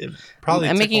it probably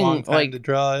I'm took making a long time like to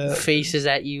draw it. faces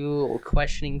at you,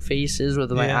 questioning faces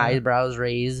with my eyebrows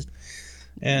raised.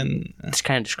 And it's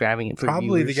kind of describing it for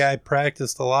probably viewers. the guy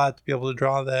practiced a lot to be able to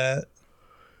draw that.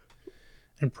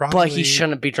 And probably, but he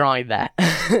shouldn't be drawing that.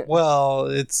 Well,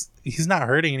 he's not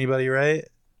hurting anybody, right?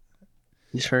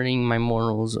 He's hurting my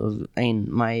morals and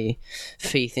my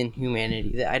faith in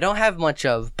humanity that I don't have much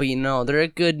of, but they're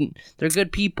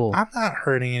good people. I'm not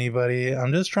hurting anybody.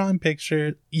 I'm just drawing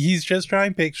pictures. He's just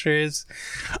drawing pictures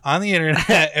on the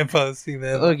internet and posting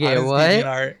them. Okay, on his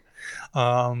what?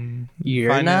 DeviantArt.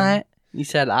 You're not? You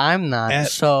said I'm not. At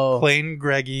so Plain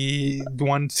Greggy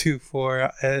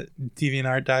 124 at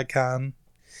DeviantArt.com.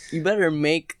 You better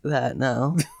make that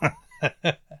now.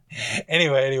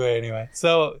 Anyway.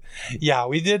 So, yeah,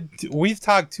 we've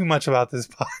talked too much about this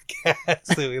podcast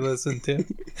that we listened to.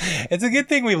 It's a good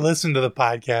thing we listened to the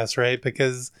podcast, right?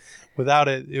 Because without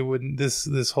it, it wouldn't.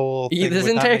 This whole thing this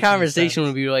would not entire make any conversation sense.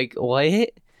 would be like,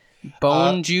 what?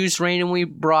 Bone juice randomly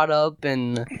brought up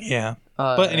and yeah.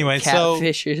 But anyway,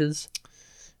 catfishes.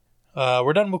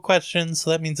 We're done with questions,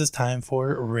 so that means it's time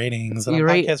for ratings. And You on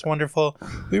rate- Podcast Wonderful,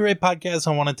 we rate podcasts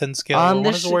on 1 to 10 scale. where 1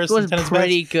 This is the worst was and 10 is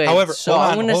pretty best. good. However, so hold I'm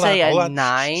on, going to hold say on, hold a on.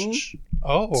 9. Shh.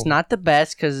 Oh, It's not the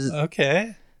best because,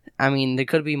 okay. I mean, there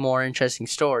could be more interesting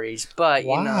stories, but,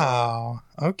 Wow.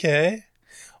 Okay.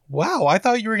 Wow. I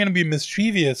thought you were going to be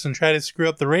mischievous and try to screw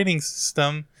up the rating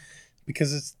system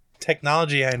because it's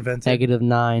technology I invented.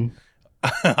 -9.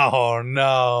 Oh,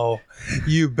 no.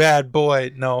 You bad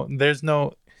boy. No, there's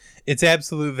no. It's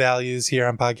absolute values here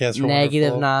on Podcast for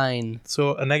Wonderful. -9.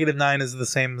 So a -9 is the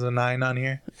same as a 9 on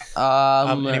here.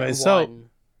 Anyway, so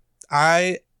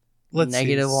let's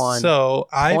see. -1. So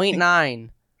I think-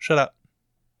 0.9. Shut up.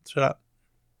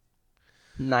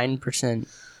 9%.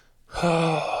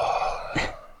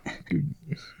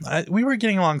 We were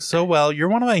getting along so well. You're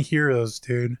one of my heroes,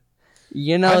 dude.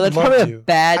 You I know, that's love probably you. a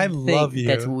bad I thing. love you.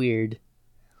 That's weird.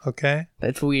 Okay.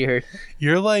 That's weird.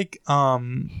 You're like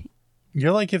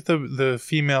if the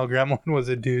female gremlin was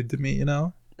a dude to me,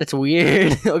 That's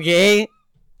weird. Okay.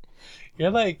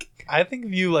 You're like, I think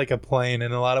of you like a plane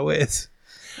in a lot of ways.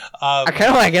 I kind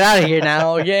of want to get out of here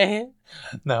now. Okay.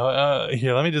 No,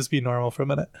 here, let me just be normal for a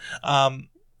minute. I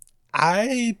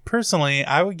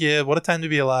would give What a Time to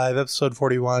Be Alive, episode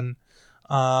 41.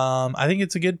 I think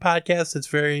it's a good podcast. It's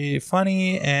very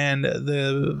funny, and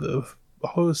the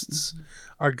hosts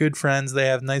are good friends. They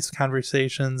have nice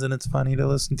conversations, and it's funny to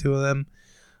listen to them.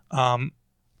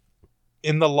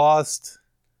 In the Lost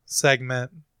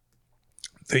segment,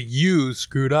 you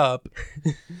screwed up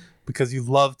because you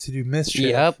love to do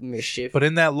mischief. Yep, mischief. But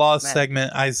in that Lost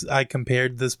segment, I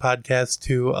compared this podcast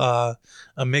to a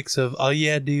mix of Oh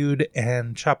Yeah Dude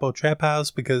and Chapo Trap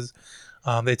House, because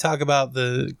they talk about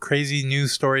the crazy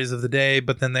news stories of the day,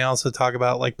 but then they also talk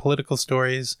about like political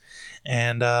stories,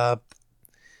 and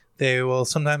they will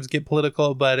sometimes get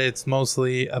political, but it's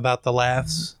mostly about the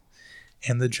laughs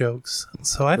and the jokes.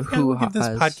 So I think I will give this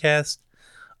podcast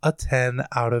a 10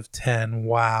 out of 10.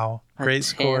 Wow. Great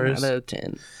scores. 10 out of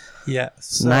 10. Yeah.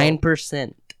 So,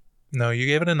 9%. No, you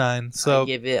gave it a 9. So I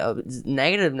give it a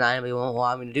 -9, but you won't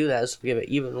allow me to do that, so give it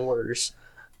even worse.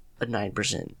 A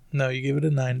 9%. No, you gave it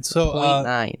a 9. So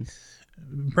 0.9.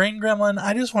 Brain Gremlin,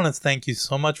 I just want to thank you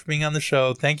so much for being on the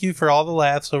show. Thank you for all the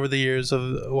laughs over the years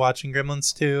of watching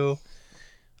Gremlins 2.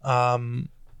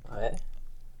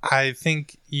 I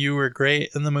think you were great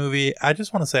in the movie. I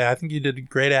just want to say I think you did a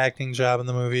great acting job in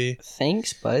the movie.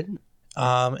 Thanks, bud.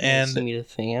 And meet a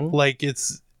fan. Like,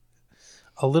 it's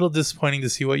a little disappointing to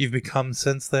see what you've become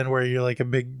since then, where you're like a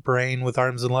big brain with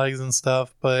arms and legs and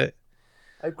stuff, but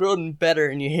I've grown better,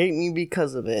 and you hate me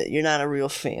because of it. You're not a real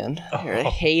fan. You're a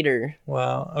hater.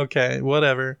 Wow. Okay.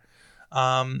 Whatever.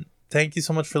 Thank you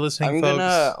so much for listening, folks.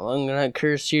 I'm gonna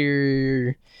curse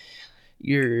your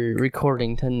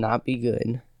recording to not be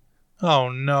good. Oh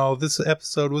no, this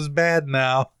episode was bad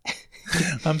now.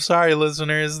 I'm sorry,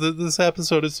 listeners. This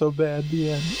episode is so bad.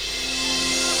 The end.